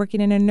can start working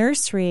in a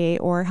nursery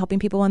or helping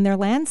people on their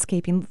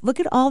landscaping.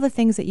 Look at all the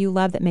things that you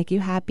love that make you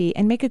happy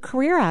and make a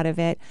career out of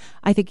it.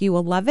 I think you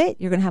will love it.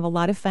 You're going to have a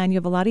lot of fun. You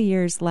have a lot of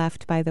years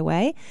left, by the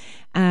way.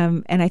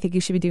 And I think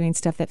you should be doing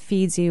stuff that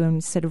feeds you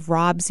instead of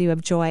robs you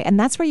of joy. And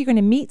that's where you're going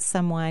to meet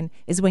someone,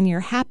 is when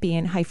you're happy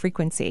and high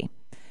frequency.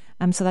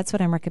 So that's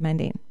what I'm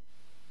recommending.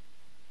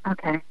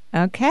 Okay.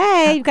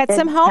 You've got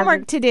some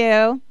homework to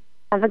do.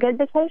 Have a good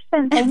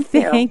vacation. Thank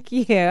you. Thank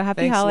you.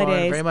 Happy Thanks, holidays.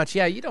 Lauren, very much.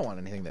 Yeah, you don't want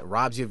anything that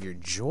robs you of your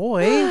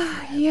joy.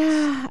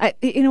 Yeah.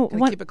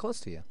 Keep it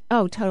close to you.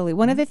 Oh, totally.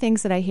 One of the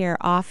things that I hear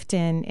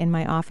often in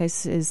my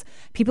office is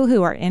people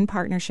who are in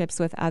partnerships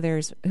with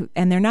others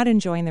and they're not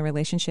enjoying the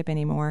relationship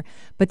anymore,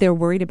 but they're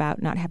worried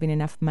about not having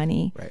enough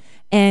money. Right.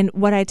 And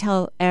what I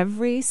tell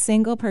every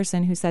single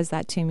person who says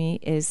that to me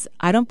is,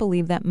 I don't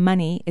believe that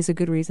money is a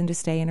good reason to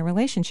stay in a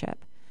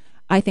relationship.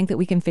 I think that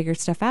we can figure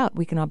stuff out.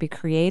 We can all be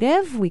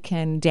creative. We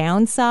can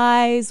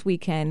downsize.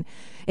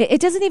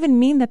 It doesn't even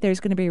mean that there's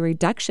going to be a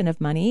reduction of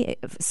money.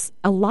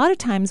 A lot of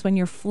times when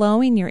you're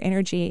flowing your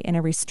energy in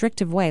a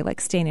restrictive way,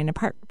 like staying in a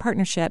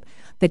partnership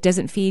that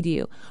doesn't feed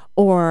you,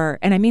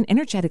 and I mean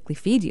energetically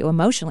feed you,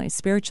 emotionally,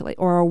 spiritually,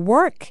 or a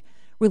work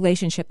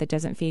relationship that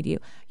doesn't feed you,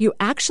 you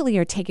actually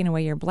are taking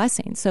away your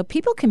blessings. So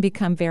people can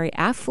become very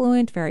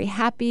affluent, very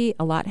happy,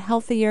 a lot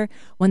healthier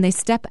when they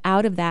step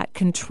out of that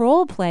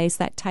control place,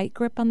 that tight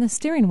grip on the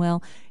steering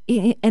wheel.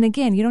 And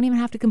again, you don't even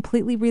have to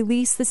completely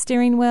release the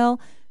steering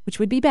wheel, which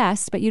would be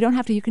best, but you don't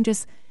have to. You can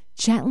just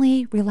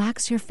gently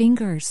relax your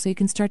fingers so you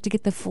can start to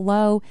get the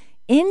flow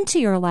into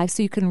your life,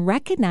 so you can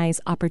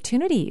recognize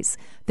opportunities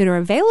that are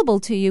available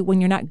to you when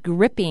you're not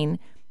gripping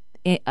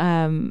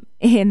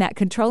in that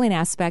controlling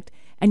aspect,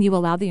 and you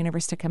allow the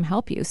universe to come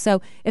help you.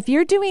 So if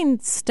you're doing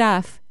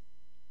stuff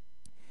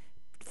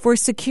for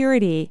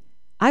security,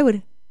 I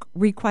would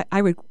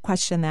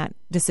question that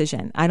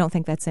decision. I don't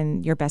think that's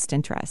in your best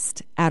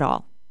interest at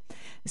all.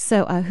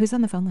 So who's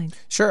on the phone line?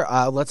 Sure.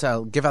 Let's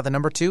give out the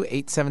number too.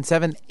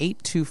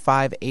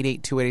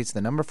 877-825-8828 is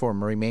the number for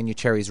Marie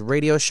Manucheri's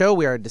radio show.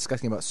 We are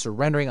discussing about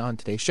surrendering on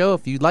today's show.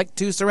 If you'd like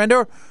to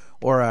surrender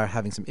or are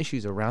having some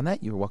issues around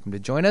that, you're welcome to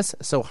join us.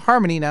 So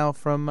Harmony now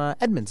from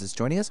Edmonds is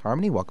joining us.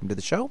 Harmony, welcome to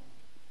the show.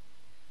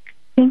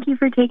 Thank you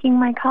for taking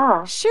my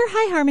call. Sure.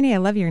 Hi, Harmony. I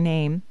love your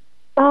name.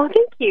 Oh,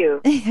 thank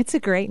you. It's a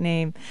great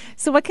name.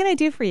 So what can I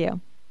do for you?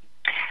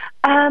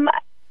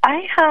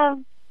 I have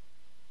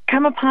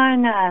come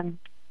upon a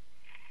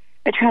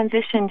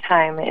transition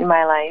time in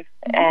my life,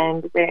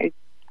 and there's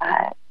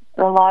a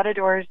lot of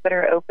doors that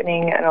are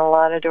opening and a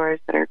lot of doors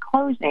that are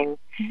closing.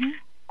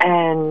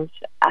 And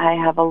I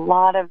have a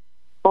lot of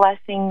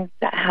blessings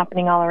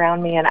happening all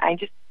around me, and I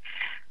just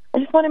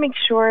want to make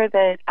sure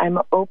that I'm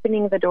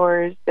opening the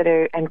doors that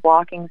are and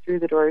walking through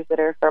the doors that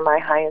are for my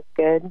highest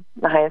good,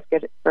 the highest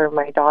good for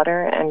my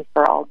daughter and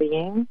for all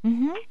beings,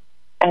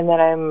 and that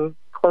I'm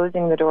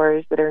closing the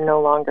doors that are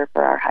no longer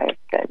for our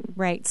highest good.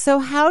 Right. So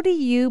how do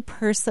you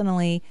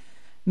personally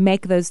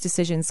make those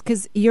decisions?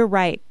 Because you're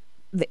right.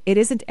 It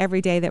isn't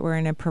every day that we're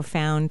in a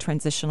profound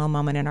transitional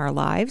moment in our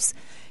lives,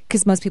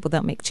 because most people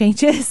don't make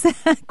changes.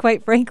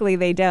 Quite frankly,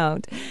 they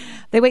don't.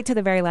 They wait till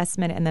the very last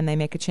minute and then they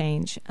make a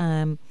change.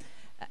 And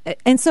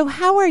so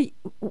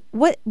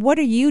what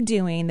are you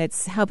doing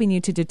that's helping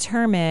you to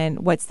determine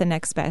what's the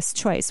next best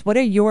choice? What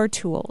are your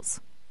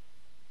tools?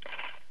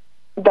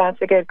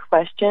 That's a good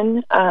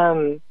question.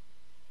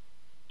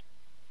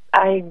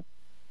 I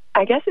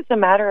guess it's a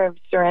matter of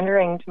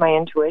surrendering to my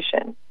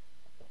intuition.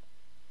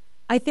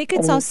 I think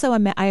it's also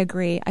I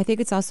agree. I think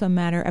it's also a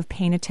matter of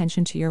paying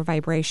attention to your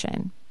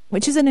vibration,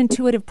 which is an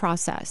intuitive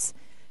process.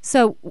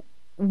 So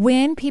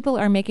when people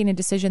are making a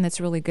decision that's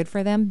really good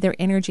for them, their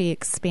energy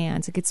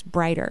expands. It gets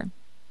brighter.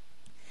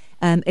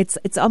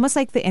 It's almost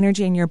like the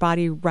energy in your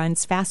body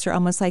runs faster,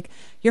 almost like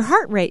your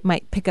heart rate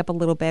might pick up a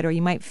little bit, or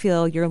you might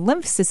feel your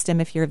lymph system,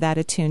 if you're that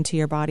attuned to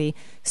your body,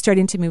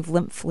 starting to move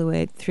lymph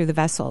fluid through the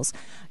vessels.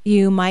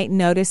 You might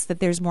notice that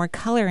there's more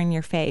color in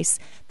your face.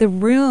 The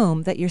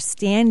room that you're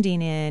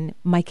standing in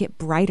might get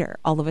brighter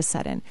all of a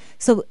sudden.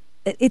 So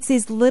it's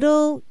these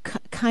little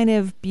kind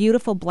of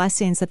beautiful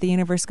blessings that the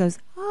universe goes,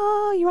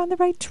 oh, you're on the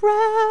right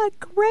track.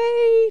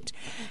 Great.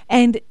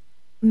 And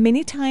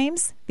many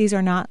times these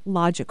are not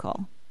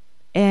logical.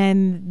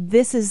 And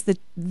this is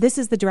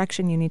the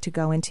direction you need to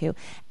go into.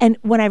 And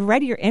when I've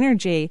read your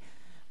energy,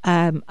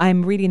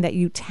 I'm reading that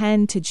you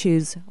tend to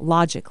choose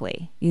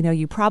logically.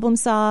 You problem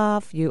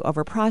solve, you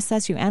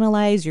overprocess, you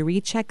analyze, you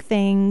recheck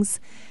things,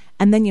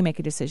 and then you make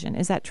a decision.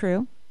 Is that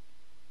true?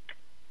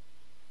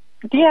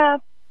 Yeah.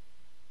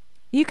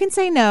 You can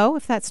say no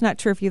if that's not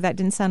true for you. That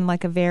didn't sound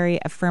like a very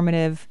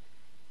affirmative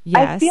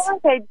yes. I feel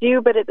like I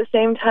do, but at the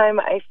same time,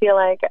 I feel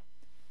like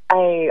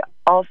I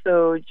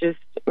also just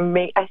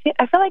I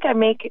feel like I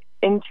make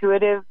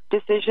intuitive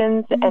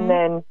decisions, and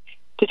then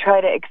to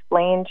try to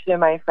explain to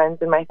my friends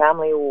and my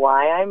family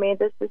why I made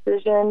this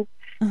decision,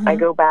 I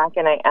go back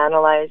and I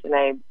analyze and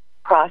I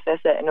process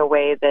it in a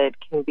way that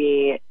can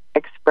be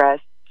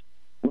expressed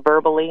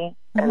verbally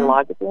and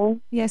logically.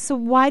 Yeah, so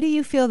why do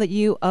you feel that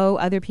you owe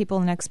other people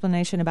an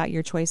explanation about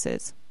your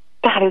choices?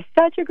 That is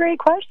such a great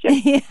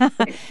question. Yeah.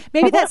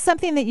 Maybe that's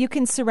something that you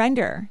can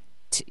surrender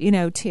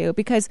to,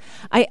 because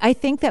I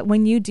think that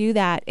when you do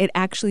that, it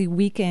actually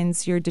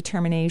weakens your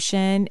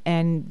determination,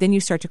 and then you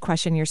start to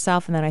question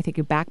yourself, and then I think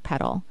you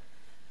backpedal.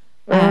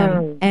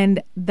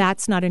 And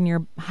that's not in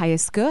your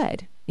highest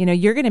good.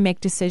 You're going to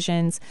make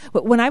decisions.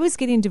 But when I was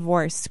getting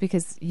divorced,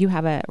 because you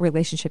have a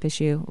relationship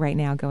issue right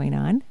now going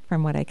on,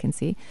 from what I can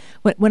see,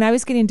 when I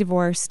was getting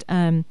divorced,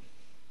 I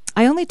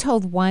only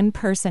told one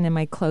person in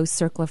my close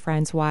circle of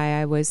friends why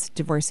I was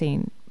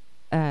divorcing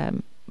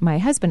my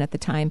husband at the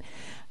time.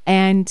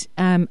 And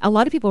a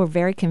lot of people were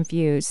very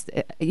confused.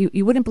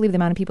 You wouldn't believe the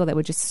amount of people that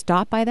would just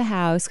stop by the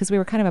house, because we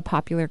were kind of a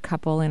popular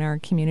couple in our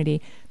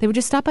community. They would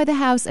just stop by the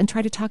house and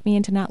try to talk me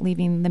into not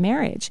leaving the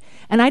marriage.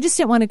 And I just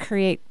didn't want to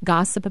create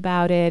gossip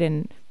about it,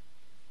 and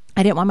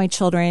I didn't want my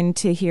children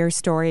to hear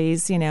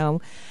stories,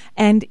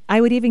 And I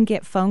would even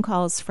get phone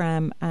calls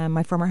from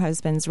my former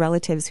husband's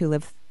relatives who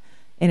live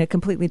in a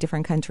completely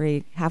different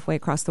country halfway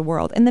across the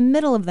world in the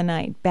middle of the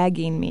night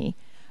begging me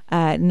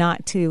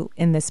not to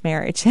end this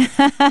marriage.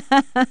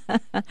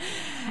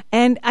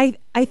 And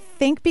I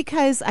think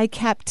because I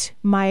kept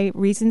my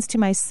reasons to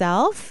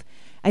myself,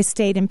 I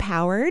stayed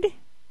empowered,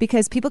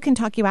 because people can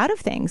talk you out of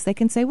things. They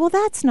can say, well,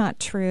 that's not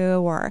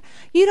true, or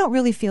you don't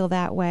really feel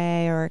that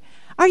way, or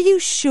are you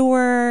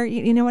sure?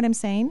 You know what I'm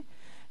saying?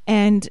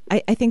 And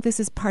I think this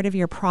is part of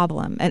your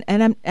problem.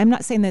 And I'm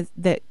not saying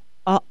that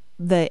all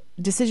the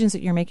decisions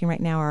that you're making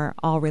right now are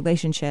all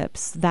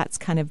relationships. That's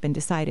kind of been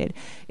decided.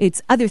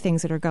 It's other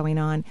things that are going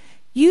on.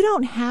 You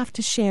don't have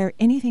to share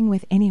anything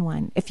with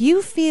anyone. If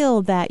you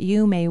feel that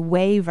you may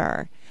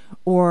waver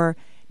or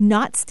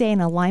not stay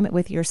in alignment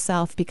with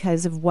yourself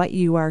because of what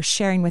you are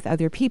sharing with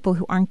other people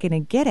who aren't going to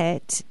get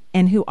it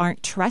and who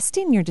aren't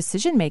trusting your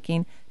decision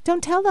making,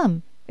 don't tell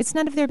them. It's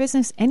none of their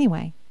business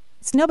anyway.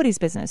 It's nobody's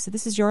business. So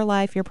this is your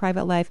life, your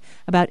private life,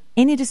 about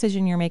any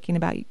decision you're making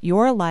about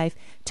your life.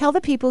 Tell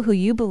the people who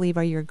you believe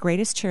are your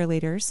greatest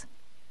cheerleaders,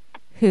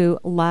 who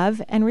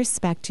love and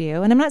respect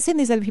you. And I'm not saying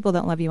these other people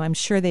don't love you. I'm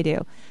sure they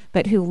do.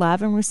 But who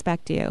love and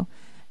respect you.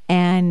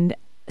 And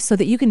so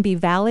that you can be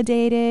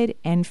validated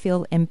and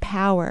feel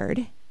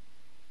empowered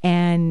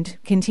and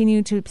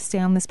continue to stay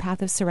on this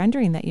path of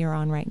surrendering that you're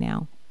on right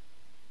now.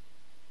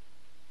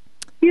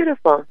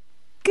 Beautiful.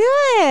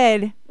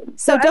 Good.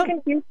 So I'm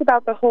confused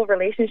about the whole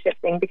relationship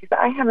thing because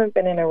I haven't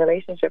been in a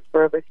relationship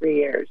for over 3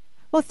 years.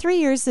 Well, 3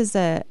 years is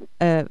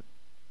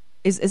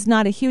is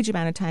not a huge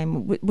amount of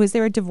time. Was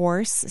there a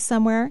divorce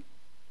somewhere?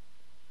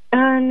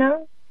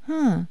 No.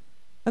 Huh.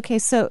 Okay.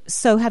 So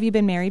have you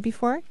been married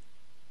before?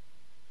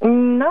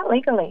 Not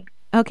legally.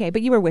 Okay,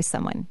 but you were with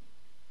someone.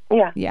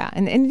 Yeah. Yeah,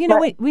 and you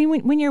know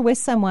when you're with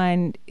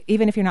someone,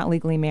 even if you're not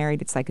legally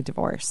married, it's like a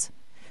divorce.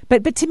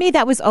 But to me,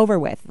 that was over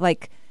with.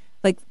 Like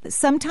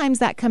sometimes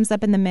that comes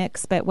up in the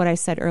mix, but what I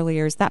said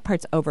earlier is that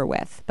part's over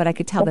with. But I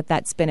could tell that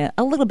that's been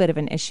a little bit of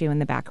an issue in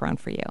the background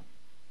for you.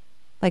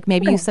 Like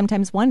maybe you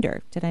sometimes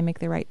wonder, did I make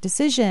the right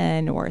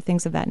decision or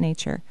things of that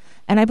nature?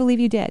 And I believe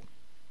you did.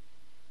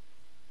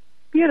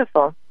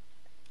 Beautiful.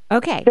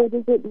 Okay.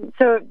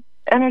 So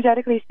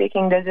energetically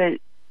speaking, does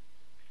it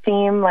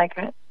seem like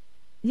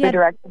the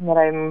direction that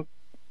I'm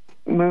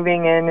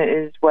moving in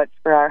is what's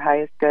for our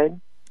highest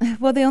good?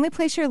 Well, the only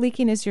place you're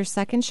leaking is your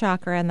second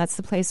chakra, and that's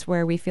the place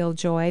where we feel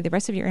joy. The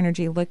rest of your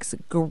energy looks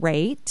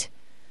great.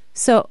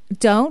 So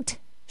don't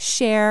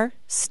share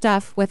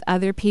stuff with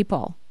other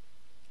people.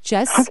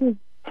 Just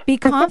be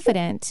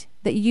confident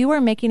that you are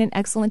making an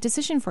excellent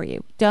decision for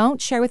you.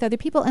 Don't share with other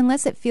people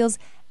unless it feels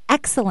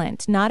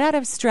excellent, not out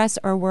of stress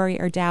or worry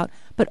or doubt,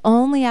 but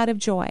only out of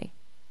joy.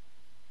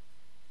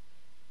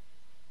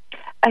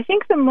 I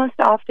think the most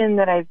often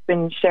that I've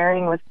been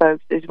sharing with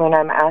folks is when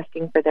I'm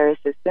asking for their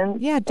assistance.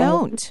 Yeah,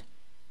 don't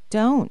do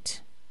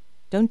that.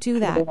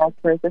 Should they ask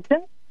for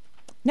assistance?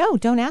 No,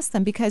 don't ask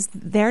them because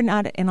they're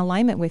not in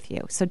alignment with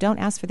you. So don't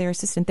ask for their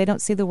assistance. They don't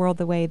see the world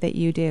the way that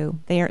you do.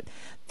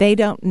 They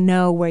don't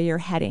know where you're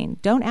heading.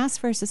 Don't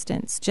ask for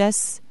assistance.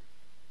 Just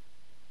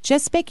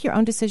make your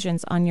own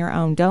decisions on your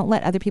own. Don't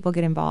let other people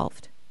get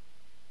involved.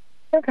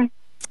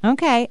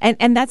 Okay.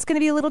 And that's going to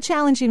be a little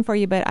challenging for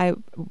you, but I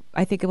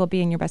think it will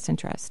be in your best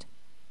interest.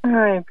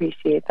 I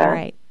appreciate that. All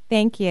right.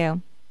 Thank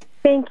you.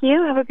 Thank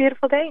you. Have a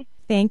beautiful day.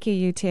 Thank you.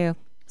 You too.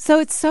 So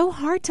it's so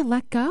hard to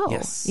let go,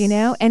 yes.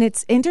 And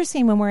it's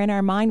interesting when we're in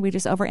our mind, we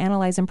just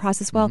overanalyze and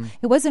process. Well,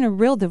 it wasn't a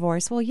real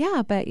divorce. Well,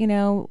 yeah, but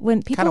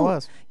when people, kind of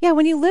was. Yeah,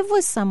 when you live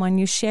with someone,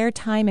 you share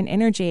time and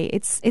energy.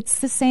 It's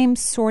the same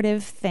sort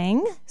of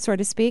thing, so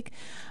to speak.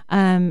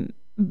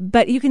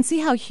 But you can see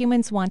how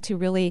humans want to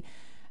really.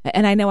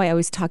 And I know I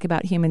always talk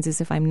about humans as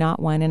if I'm not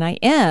one, and I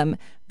am,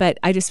 but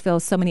I just feel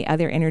so many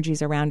other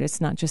energies around us,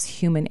 not just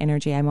human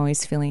energy. I'm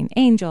always feeling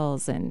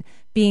angels and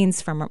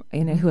beings from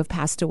who have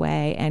passed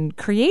away, and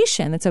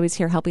creation that's always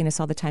here helping us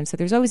all the time. So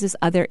there's always this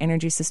other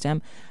energy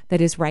system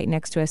that is right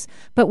next to us.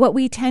 But what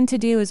we tend to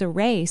do as a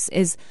race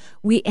is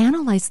we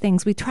analyze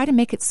things. We try to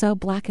make it so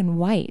black and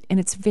white, and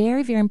it's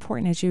very, very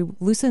important as you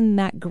loosen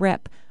that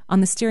grip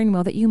on the steering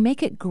wheel that you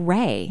make it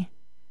gray.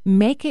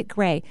 Make it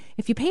gray.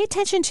 If you pay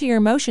attention to your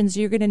emotions,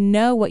 you're going to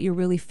know what you're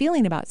really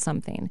feeling about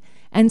something.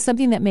 And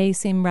something that may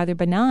seem rather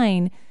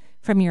benign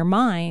from your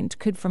mind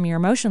could, from your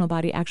emotional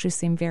body, actually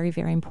seem very,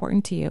 very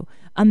important to you.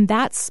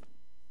 That's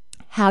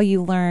how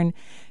you learn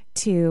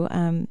to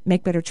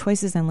make better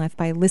choices in life,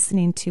 by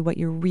listening to what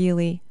you're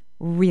really,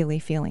 really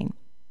feeling.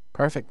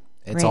 Perfect.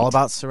 It's Great. all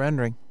about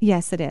surrendering.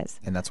 Yes, it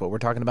is. And that's what we're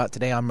talking about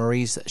today on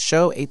Marie's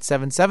show.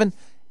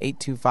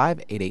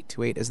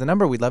 877-825-8828 is the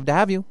number. We'd love to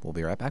have you. We'll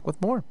be right back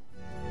with more.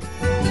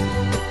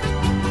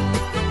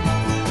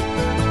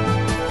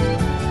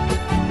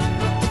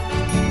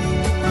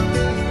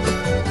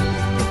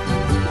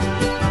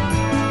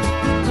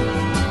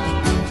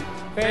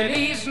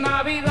 Feliz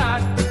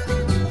Navidad,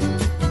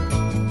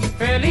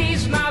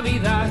 Feliz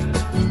Navidad,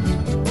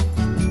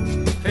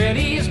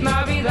 Feliz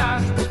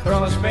Navidad,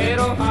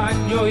 próspero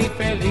año y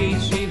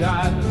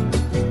felicidad.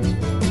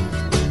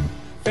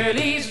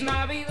 Feliz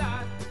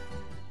Navidad.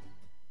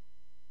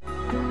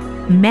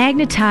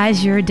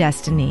 Magnetize your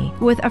destiny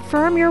with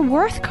Affirm Your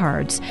Worth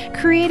cards,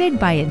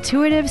 created by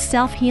intuitive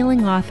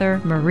self-healing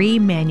author Marie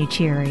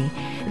Manuchehri.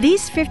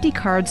 These 50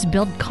 cards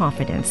build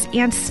confidence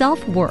and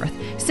self-worth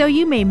so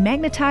you may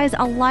magnetize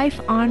a life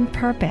on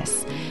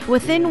purpose.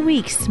 Within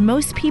weeks,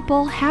 most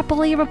people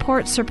happily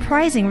report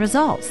surprising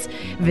results.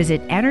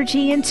 Visit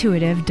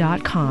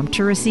energyintuitive.com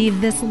to receive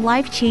this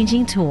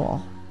life-changing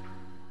tool.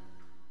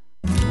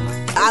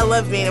 I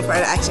love being a part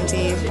of the Action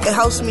Team. It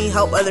helps me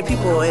help other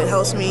people. It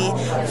helps me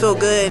feel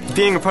good.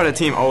 Being a part of the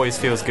team always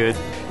feels good.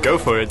 Go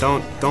for it.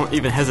 Don't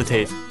even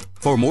hesitate.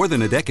 For more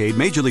than a decade,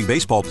 Major League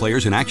Baseball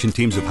players and action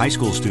teams of high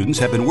school students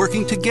have been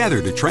working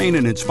together to train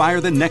and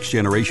inspire the next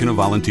generation of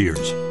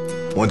volunteers.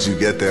 Once you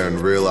get there and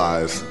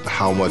realize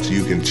how much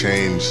you can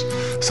change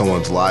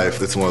someone's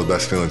life, it's one of the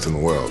best feelings in the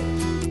world.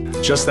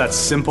 Just that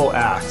simple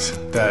act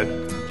that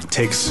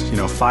takes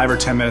 5 or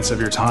 10 minutes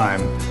of your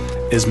time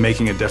is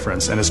making a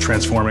difference and is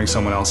transforming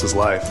someone else's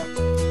life.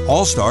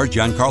 All-stars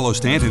Giancarlo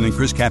Stanton and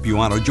Chris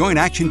Capuano join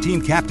Action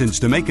Team captains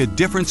to make a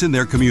difference in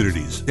their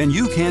communities. And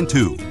you can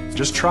too.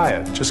 Just try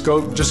it. Just go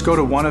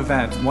to one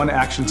event, one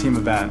Action Team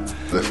event.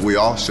 If we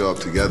all show up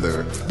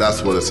together,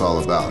 that's what it's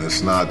all about.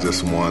 It's not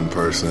just one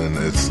person,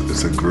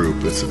 it's a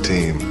group, it's a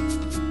team.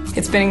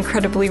 It's been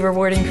incredibly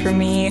rewarding for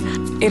me.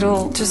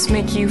 It'll just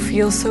make you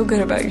feel so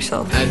good about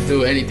yourself. I'd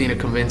do anything to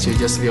convince you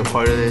just to be a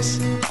part of this.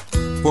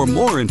 For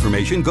more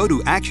information, go to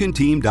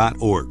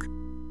actionteam.org.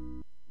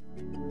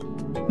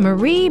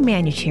 Marie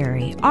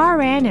Manuchehri,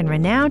 RN and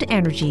renowned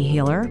energy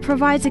healer,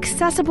 provides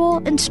accessible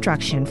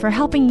instruction for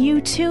helping you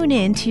tune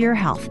in to your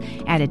health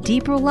at a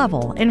deeper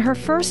level in her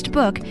first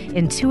book,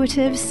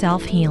 Intuitive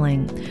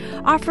Self-Healing.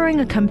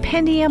 Offering a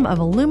compendium of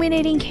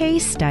illuminating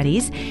case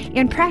studies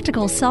and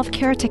practical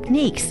self-care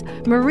techniques,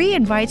 Marie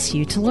invites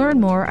you to learn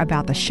more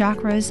about the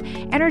chakras,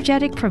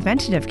 energetic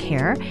preventative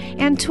care,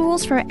 and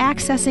tools for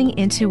accessing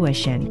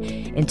intuition.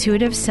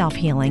 Intuitive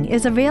Self-Healing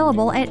is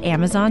available at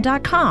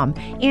Amazon.com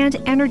and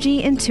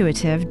energyintuitive.com.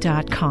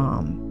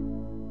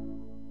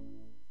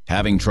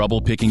 Having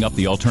trouble picking up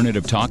the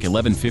Alternative Talk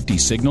 1150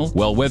 signal?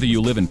 Well, whether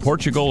you live in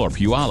Portugal or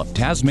Puyallup,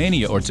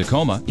 Tasmania or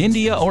Tacoma,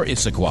 India or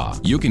Issaquah,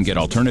 you can get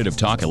Alternative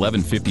Talk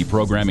 1150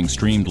 programming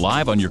streamed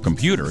live on your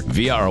computer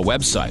via our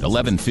website,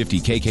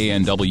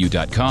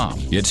 1150kknw.com.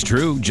 It's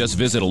true. Just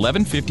visit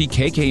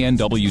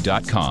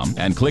 1150kknw.com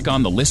and click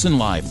on the Listen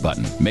Live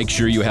button. Make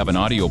sure you have an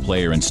audio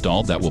player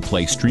installed that will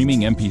play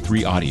streaming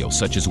MP3 audio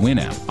such as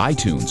Winamp,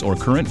 iTunes, or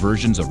current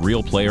versions of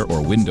Real Player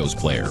or Windows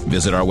Player.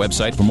 Visit our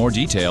website for more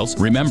details.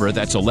 Remember,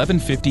 that's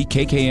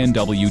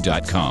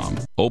 1150kknw.com.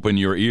 Open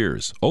your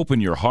ears, open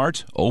your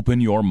heart,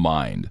 open your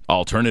mind.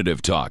 Alternative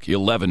Talk,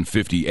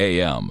 1150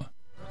 AM.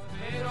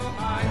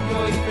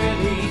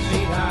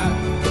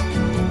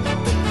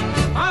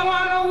 I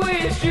want to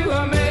wish you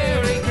a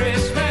Merry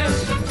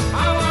Christmas.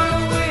 I want to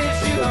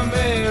wish you a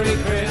Merry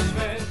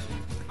Christmas.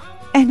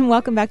 And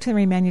welcome back to the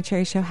Marie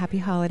Manuchehri Show. Happy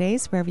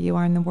holidays, wherever you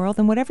are in the world.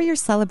 And whatever you're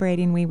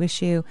celebrating, we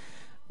wish you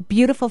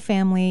beautiful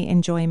family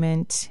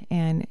enjoyment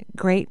and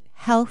great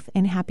health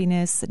and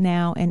happiness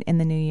now and in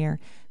the new year.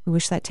 We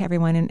wish that to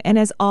everyone. And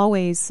as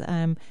always,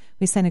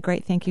 we send a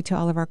great thank you to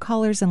all of our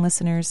callers and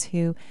listeners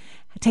who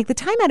take the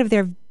time out of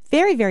their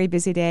very, very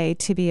busy day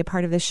to be a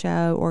part of the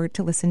show or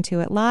to listen to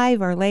it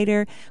live or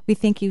later. We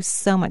thank you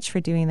so much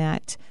for doing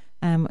that.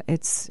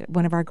 It's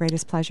one of our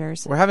greatest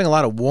pleasures. We're having a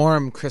lot of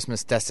warm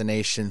Christmas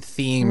destination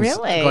themes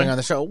Really? going on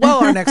the show.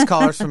 Well, our next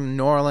caller's from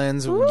New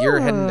Orleans. You're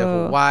heading to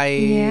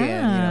Hawaii. Yeah.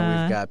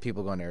 And, we've got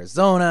people going to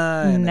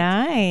Arizona. And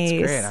Nice.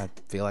 It's great. I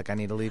feel like I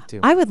need to leave, too.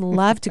 I would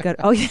love to go.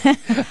 Oh, yeah.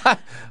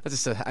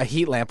 Just a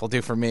heat lamp will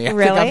do for me. I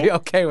Really? think I'll be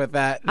okay with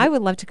that. I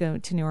would love to go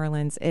to New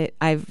Orleans.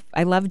 I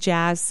love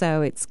jazz,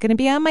 so it's going to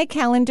be on my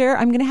calendar.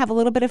 I'm going to have a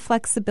little bit of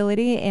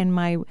flexibility in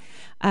my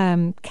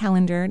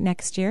calendar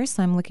next year,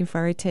 so I'm looking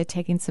forward to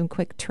taking some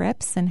quick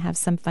trips and have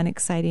some fun,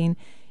 exciting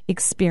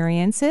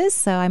experiences.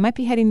 So I might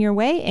be heading your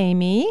way,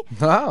 Amy.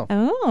 Wow.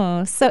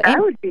 Oh, so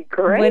That would be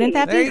great. Wouldn't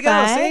that There be you go.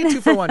 fun? See?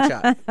 2 for 1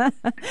 shot.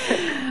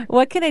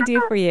 What can I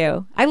do for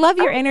you? I love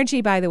your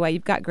energy, by the way.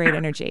 You've got great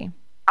energy.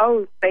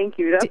 Oh, thank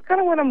you. That's kind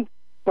of what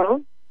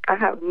I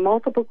have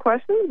multiple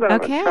questions, but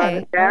Okay. I'm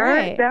trying to narrow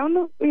it down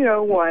to,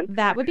 one.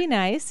 That would be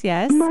nice,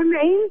 yes. My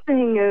main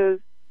thing is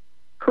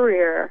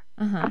career.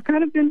 I've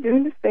kind of been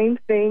doing the same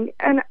thing,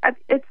 and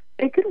it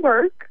could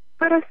work,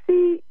 but I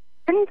see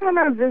anytime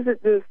I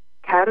visit this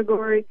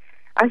category,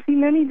 I see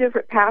many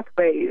different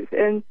pathways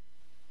and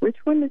which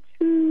one to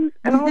choose.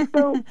 And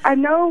also, I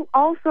know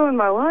also in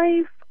my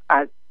life,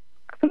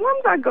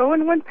 sometimes I go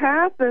in one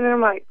path and then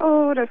I'm like,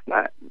 oh, that's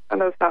not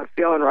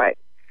feeling right.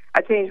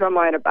 I change my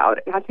mind about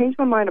it. And I change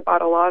my mind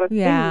about a lot of things.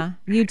 Yeah,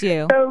 you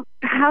do. So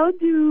how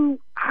do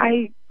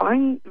I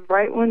find the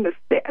right one to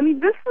stay? I mean,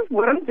 this is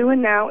what I'm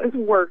doing now is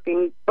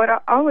working, but I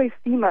always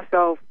see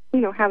myself,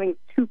 having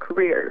 2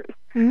 careers.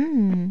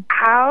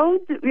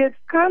 It's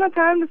kind of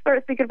time to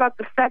start thinking about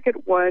the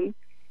second one.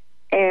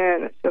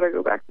 And should I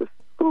go back to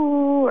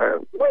school, or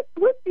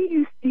what do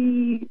you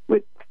see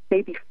would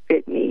maybe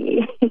fit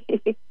me?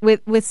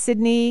 With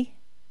Sydney,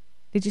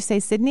 did you say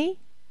Sydney?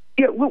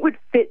 what would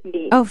fit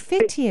me? Oh,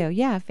 fit you.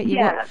 Yeah, fit you.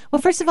 Yeah.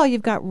 Well, first of all,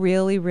 you've got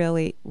really,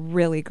 really,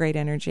 really great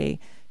energy.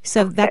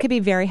 So that could be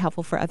very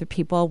helpful for other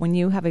people. When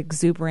you have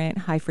exuberant,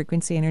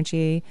 high-frequency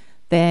energy,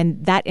 then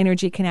that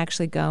energy can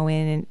actually go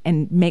in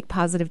and make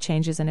positive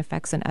changes and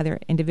effects on other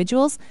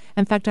individuals.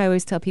 In fact, I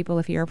always tell people,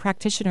 if you're a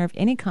practitioner of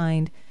any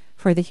kind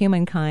for the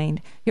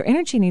humankind, your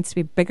energy needs to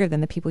be bigger than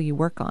the people you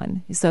work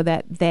on, so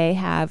that they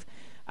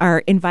are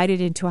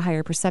invited into a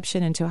higher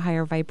perception, into a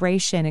higher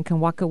vibration, and can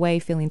walk away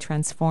feeling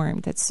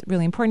transformed. That's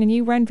really important. And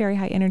you run very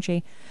high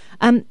energy.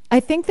 I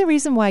think the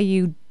reason why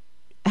you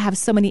have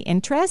so many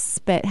interests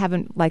but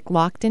haven't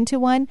locked into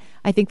one,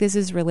 I think this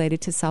is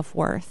related to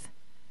self-worth.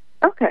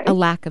 Okay. A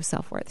lack of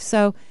self-worth.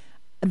 So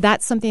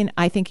that's something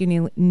I think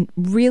you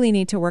really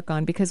need to work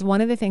on, because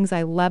one of the things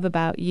I love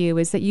about you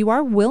is that you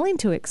are willing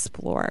to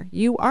explore.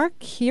 You are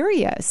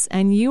curious,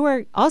 and you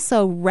are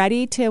also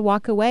ready to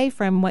walk away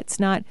from what's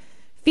not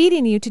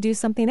feeding you to do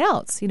something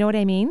else. You know what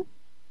I mean?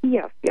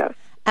 Yes.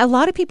 A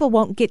lot of people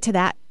won't get to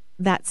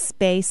that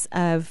space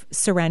of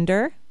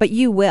surrender, but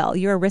you will.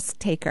 You're a risk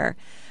taker.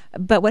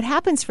 But what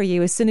happens for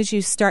you, as soon as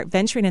you start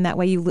venturing in that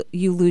way,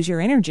 you lose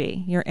your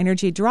energy. Your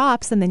energy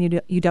drops, and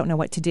then you don't know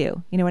what to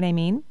do. You know what I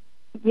mean?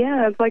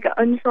 Yeah, it's like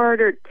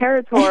uncharted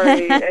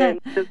territory, and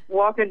just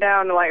walking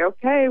down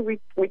okay, we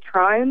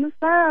trying this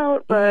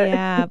out, but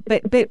yeah,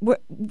 but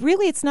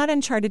really, it's not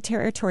uncharted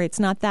territory. It's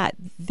not that.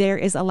 There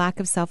is a lack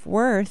of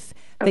self-worth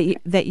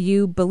that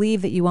you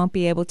believe that you won't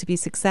be able to be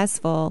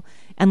successful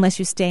unless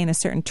you stay in a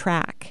certain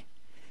track.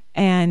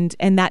 And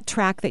that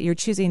track that you're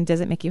choosing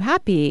doesn't make you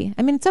happy.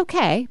 I mean, it's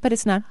okay, but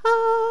it's not.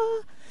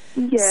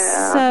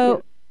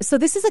 Yeah. So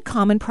this is a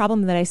common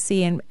problem that I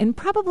see, and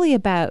probably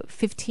about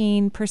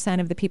 15%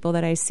 of the people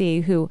that I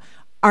see who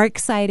are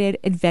excited,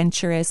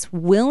 adventurous,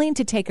 willing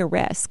to take a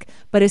risk,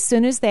 but as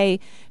soon as they'll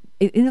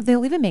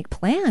even make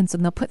plans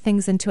and they'll put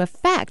things into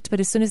effect, but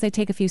as soon as they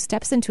take a few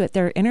steps into it,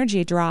 their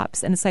energy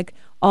drops, and it's like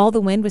all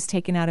the wind was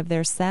taken out of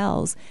their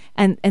sails,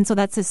 and so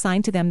that's a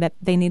sign to them that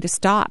they need to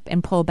stop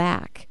and pull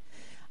back.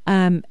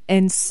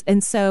 And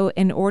so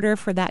in order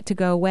for that to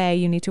go away,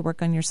 you need to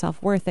work on your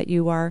self-worth, that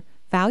you are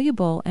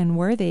valuable and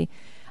worthy.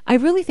 I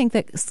really think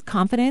that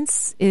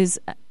confidence is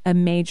a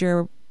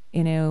major,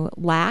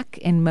 lack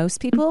in most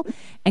people,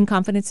 and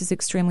confidence is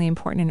extremely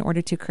important in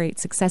order to create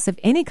success of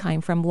any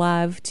kind, from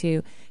love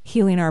to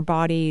healing our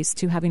bodies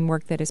to having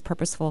work that is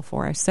purposeful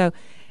for us. So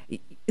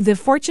the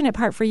fortunate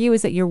part for you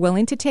is that you're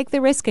willing to take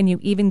the risk, and you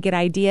even get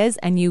ideas,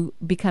 and you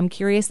become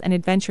curious and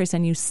adventurous,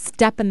 and you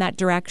step in that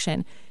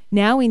direction.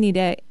 Now we need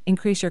to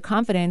increase your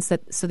confidence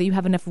so that you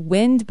have enough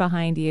wind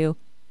behind you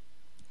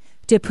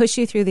to push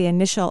you through the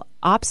initial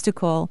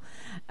obstacle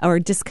or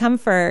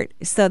discomfort,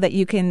 so that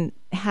you can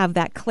have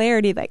that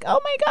clarity, like, oh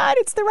my God,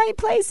 it's the right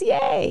place,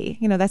 yay.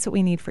 That's what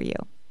we need for you.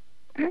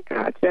 I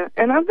gotcha.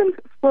 And I've been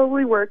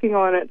slowly working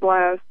on it the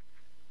last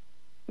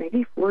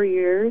maybe 4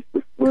 years.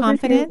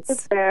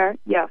 Confidence? There.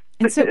 Yes.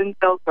 And so, in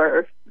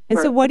self-worth. And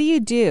so what do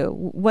you do?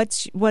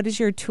 What is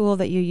your tool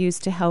that you use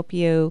to help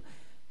you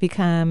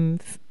become,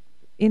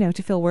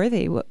 to feel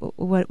worthy?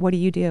 What do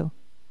you do?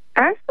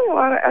 Actually, a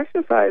lot of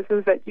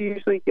exercises that you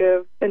usually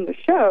give in the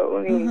show.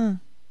 I mean,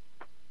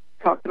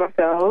 talk to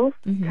myself,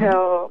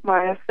 tell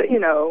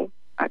myself,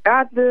 I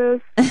got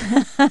this.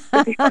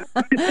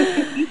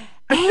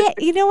 Hey,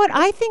 you know what?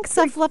 I think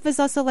self-love is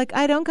also like,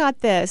 I don't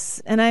got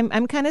this, and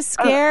I'm kind of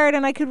scared,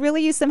 and I could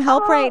really use some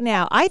help right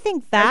now. I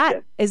think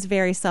that is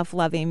very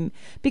self-loving,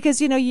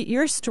 because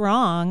you're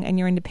strong and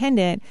you're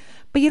independent,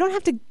 but you don't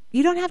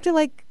have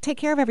to take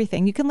care of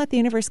everything. You can let the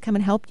universe come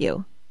and help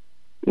you.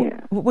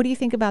 Yeah. What do you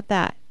think about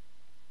that?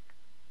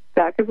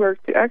 That could work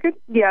too. I could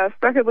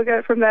look at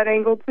it from that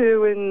angle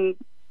too, and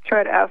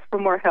try to ask for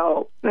more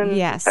help. And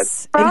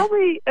yes.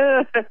 Probably,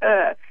 yes,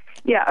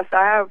 I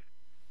have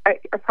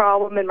a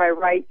problem in my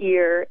right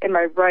ear, and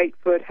my right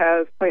foot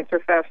has plantar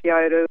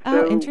fasciitis.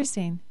 Oh,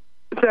 interesting.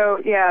 So,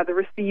 yeah, the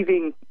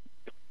receiving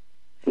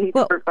needs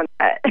to work on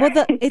that.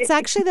 Well, it's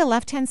actually the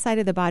left-hand side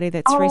of the body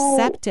that's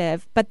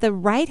receptive, but the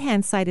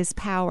right-hand side is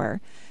power.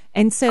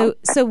 And so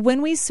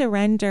when we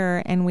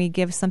surrender and we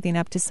give something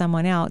up to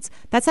someone else,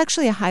 that's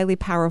actually a highly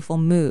powerful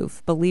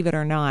move, believe it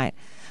or not.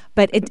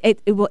 But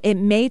it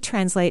may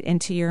translate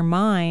into your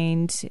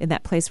mind, in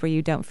that place where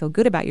you don't feel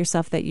good about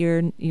yourself, that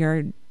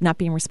you're not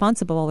being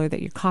responsible, or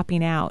that you're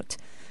copping out.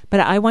 But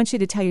I want you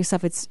to tell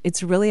yourself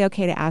it's really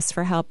okay to ask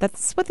for help.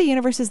 That's what the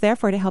universe is there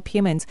for, to help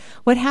humans.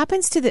 What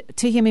happens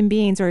to human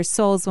beings or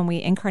souls when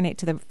we incarnate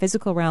to the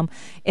physical realm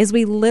is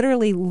we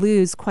literally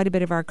lose quite a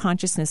bit of our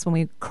consciousness when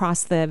we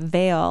cross the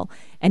veil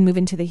and move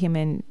into the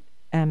human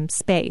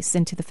space,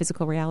 into the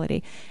physical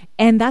reality.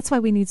 And that's why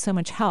we need so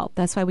much help.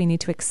 That's why we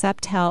need to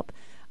accept help,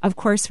 of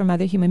course, from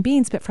other human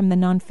beings, but from the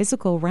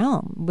non-physical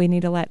realm. We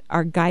need to let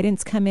our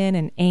guidance come in,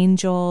 and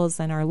angels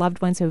and our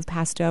loved ones who have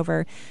passed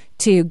over,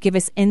 to give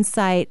us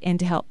insight and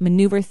to help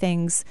maneuver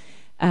things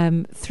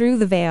through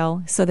the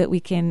veil so that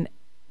we can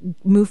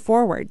move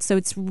forward. So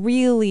it's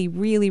really,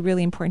 really,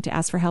 really important to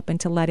ask for help and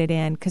to let it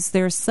in, because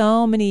there are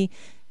so many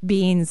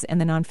beings in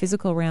the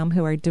non-physical realm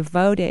who are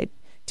devoted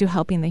to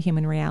helping the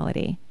human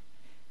reality.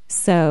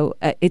 So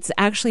it's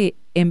actually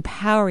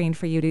empowering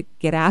for you to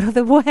get out of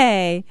the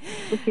way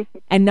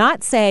and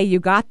not say, you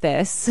got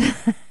this.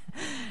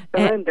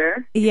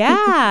 Surrender.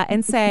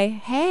 And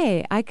say,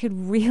 hey, I could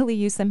really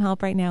use some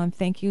help right now, and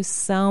thank you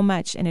so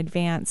much in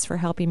advance for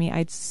helping me.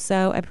 I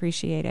so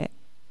appreciate it.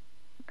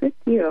 Good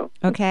deal.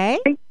 Okay?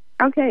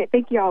 Okay,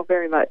 thank you all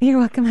very much. You're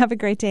welcome. Have a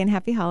great day and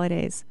happy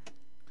holidays.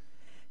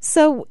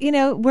 So,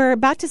 we're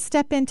about to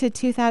step into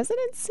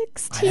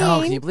 2016. I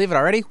know. Can you believe it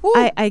already? Woo.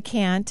 I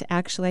can't,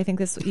 actually. I think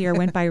this year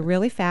went by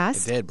really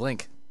fast. It did.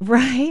 Blink.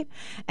 Right.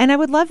 And I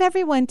would love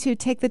everyone to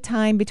take the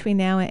time between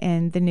now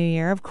and the new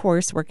year, of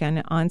course,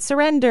 working on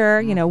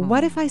surrender.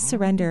 What if I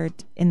surrendered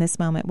in this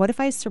moment? What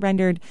if I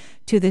surrendered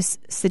to this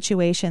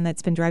situation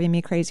that's been driving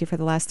me crazy for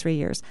the last 3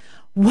 years?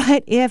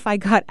 What if I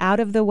got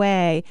out of the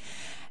way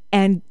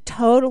and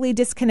totally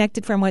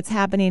disconnected from what's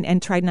happening and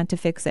tried not to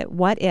fix it?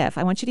 What if?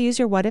 I want you to use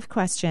your what if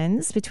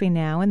questions between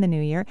now and the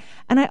new year.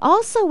 And I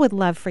also would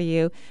love for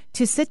you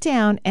to sit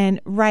down and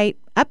write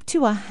up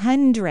to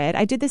 100.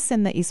 I did this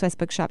in the East West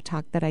Bookshop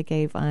talk that I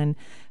gave on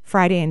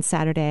Friday and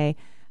Saturday,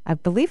 I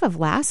believe, of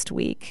last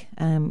week.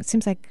 It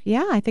seems like,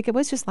 I think it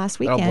was just last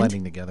weekend. They're all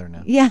blending together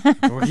now. Yeah.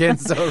 We're getting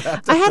so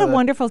wrapped up. I had a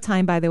wonderful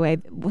time, by the way.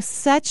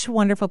 Such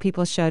wonderful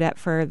people showed up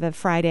for the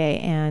Friday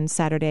and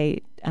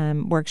Saturday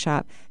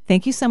workshop.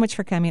 Thank you so much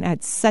for coming. I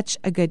had such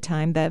a good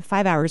time. The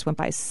 5 hours went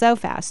by so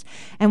fast.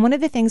 And one of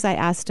the things I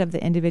asked of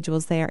the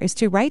individuals there is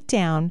to write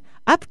down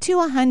up to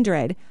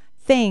 100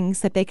 things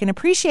that they can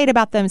appreciate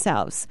about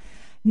themselves,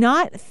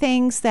 not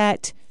things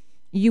that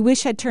you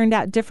wish had turned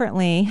out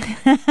differently,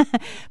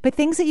 but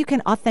things that you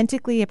can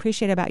authentically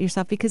appreciate about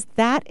yourself, because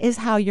that is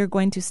how you're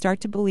going to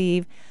start to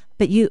believe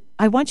that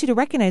I want you to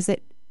recognize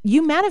that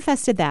you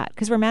manifested that,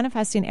 because we're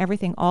manifesting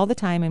everything all the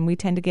time, and we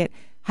tend to get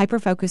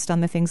hyper-focused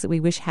on the things that we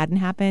wish hadn't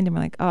happened, and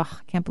we're like, oh,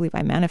 I can't believe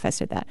I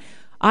manifested that.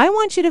 I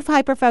want you to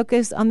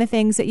hyper-focus on the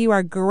things that you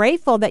are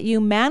grateful that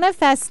you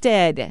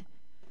manifested,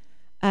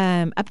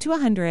 up to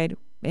 100.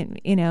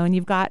 And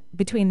you've got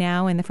between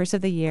now and the first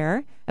of the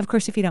year. Of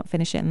course, if you don't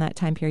finish it in that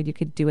time period, you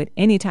could do it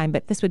anytime.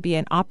 But this would be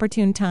an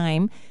opportune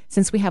time,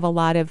 since we have a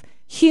lot of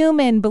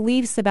human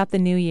beliefs about the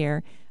new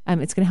year.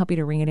 It's going to help you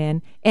to ring it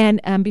in.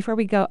 And before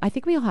we go, I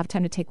think we'll have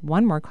time to take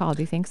one more call.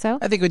 Do you think so?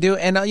 I think we do.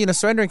 And,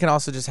 surrendering can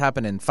also just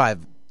happen in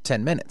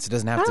 5-10 minutes. It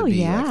doesn't have to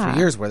be like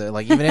 3 years where they're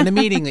like, even in a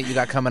meeting that you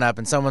got coming up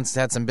and someone's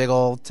had some big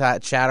old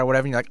chat or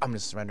whatever, and you're like, I'm going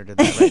to surrender to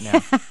that right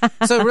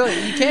now. So really,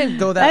 you can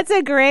go that. That's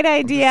a great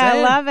idea.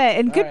 I love it.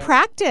 And good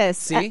practice.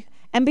 See?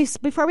 And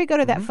before we go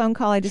to that phone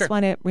call, I just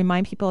want to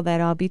remind people that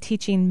I'll be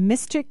teaching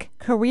Mystic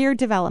Career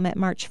Development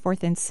March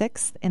 4th and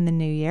 6th in the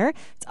new year.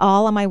 It's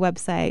all on my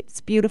website. It's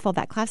beautiful.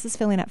 That class is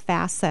filling up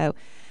fast, so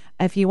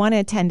if you want to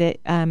attend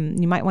it,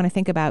 you might want to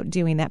think about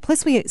doing that.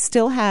 Plus, we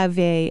still have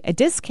a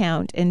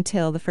discount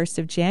until the 1st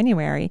of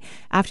January.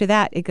 After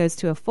that, it goes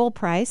to a full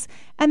price.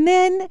 And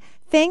then,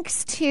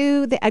 thanks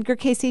to the Edgar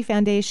Cayce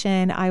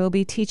Foundation, I will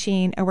be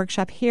teaching a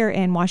workshop here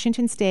in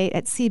Washington State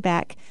at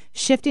CBEC,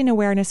 Shifting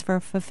Awareness for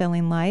a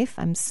Fulfilling Life.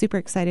 I'm super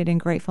excited and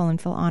grateful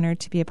and feel honored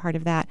to be a part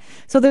of that.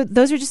 So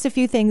those are just a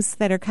few things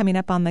that are coming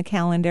up on the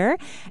calendar.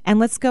 And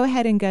let's go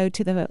ahead and go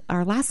to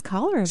our last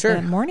caller of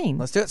the morning.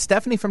 Let's do it.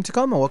 Stephanie from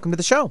Tacoma, welcome to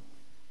the show.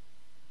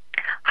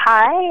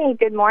 Hi,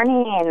 good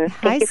morning.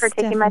 Thank you for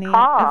taking my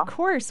call. Of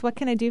course. What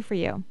can I do for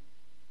you?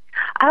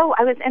 Oh,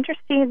 I was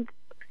interested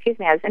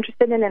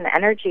in an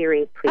energy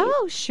read, please.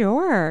 Oh,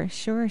 sure.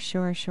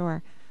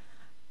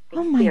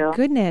 Oh, my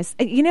goodness.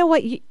 You know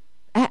what?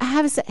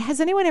 Has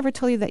anyone ever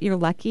told you that you're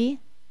lucky?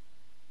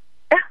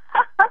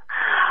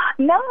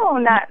 No,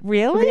 not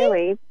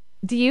really.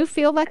 Do you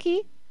feel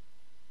lucky?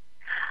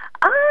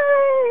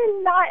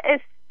 Not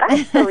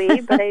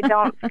especially, but I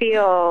don't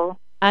feel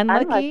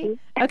unlucky.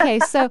 Okay,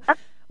 so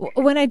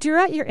when I drew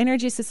out your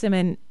energy system,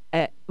 and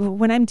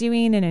when I'm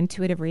doing an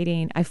intuitive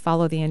reading, I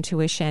follow the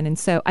intuition. And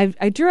so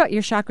I drew out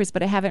your chakras,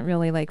 but I haven't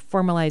really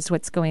formalized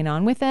what's going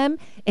on with them.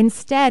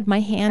 Instead,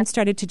 my hand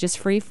started to just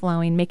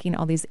free-flowing, making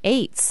all these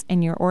 8s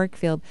in your auric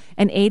field.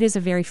 And 8 is a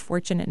very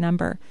fortunate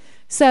number.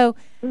 So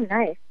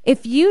nice.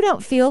 If you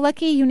don't feel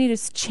lucky, you need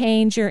to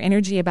change your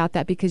energy about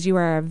that, because you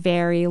are a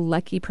very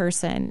lucky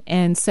person.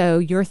 And so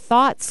your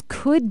thoughts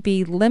could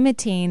be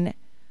limiting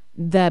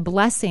the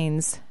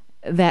blessings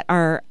that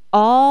are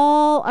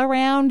all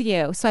around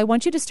you. So I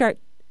want you to start,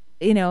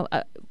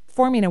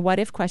 forming a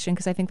what-if question,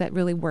 because I think that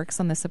really works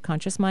on the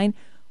subconscious mind.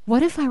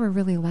 What if I were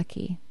really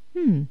lucky?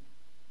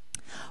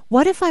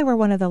 What if I were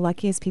one of the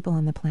luckiest people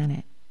on the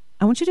planet?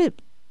 I want you to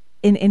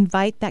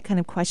invite that kind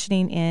of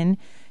questioning in,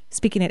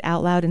 speaking it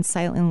out loud and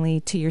silently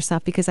to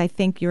yourself, because I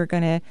think you're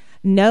going to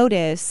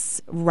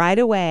notice right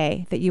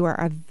away that you are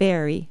a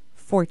very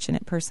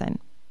fortunate person.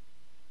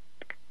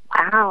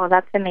 Wow,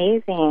 that's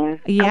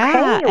amazing.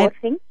 Yeah. Okay, well,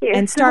 thank you.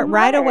 And start so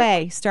right much.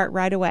 away. Start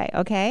right away,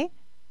 okay?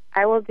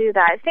 I will do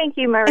that. Thank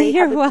you, Marie.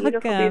 You're Have a welcome.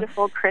 beautiful,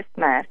 beautiful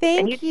Christmas.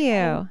 Thank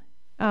you.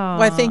 Oh,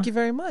 Why, thank you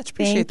very much.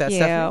 Appreciate that,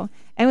 Stephanie.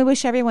 And we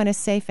wish everyone a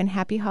safe and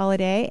happy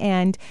holiday.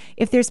 And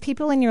if there's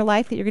people in your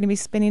life that you're going to be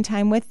spending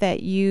time with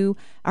that you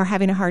are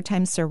having a hard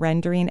time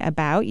surrendering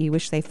about, you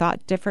wish they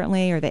thought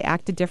differently or they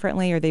acted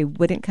differently or they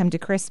wouldn't come to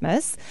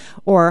Christmas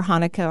or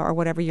Hanukkah or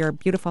whatever your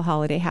beautiful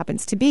holiday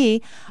happens to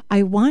be,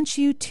 I want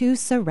you to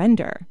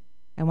surrender.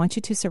 I want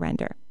you to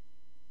surrender.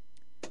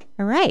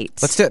 All right.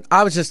 Let's do it.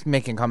 I was just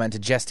making a comment to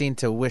Justine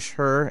to wish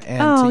her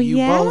and to you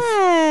both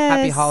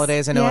happy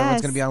holidays. I know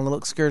everyone's going to be on little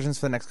excursions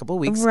for the next couple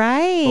of weeks.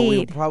 Right. But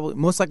we'll probably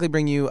most likely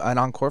bring you an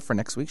encore for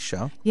next week's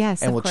show.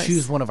 Yes, and of we'll course.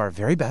 choose one of our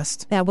very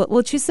best. Yeah,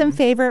 we'll choose some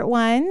favorite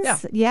ones. Yeah.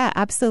 Yeah,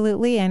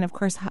 absolutely. And of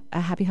course,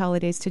 happy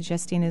holidays to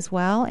Justine as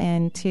well.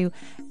 And to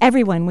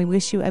everyone, we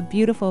wish you a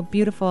beautiful,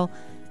 beautiful,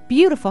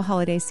 beautiful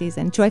holiday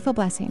season. Joyful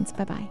blessings.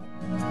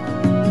 Bye-bye.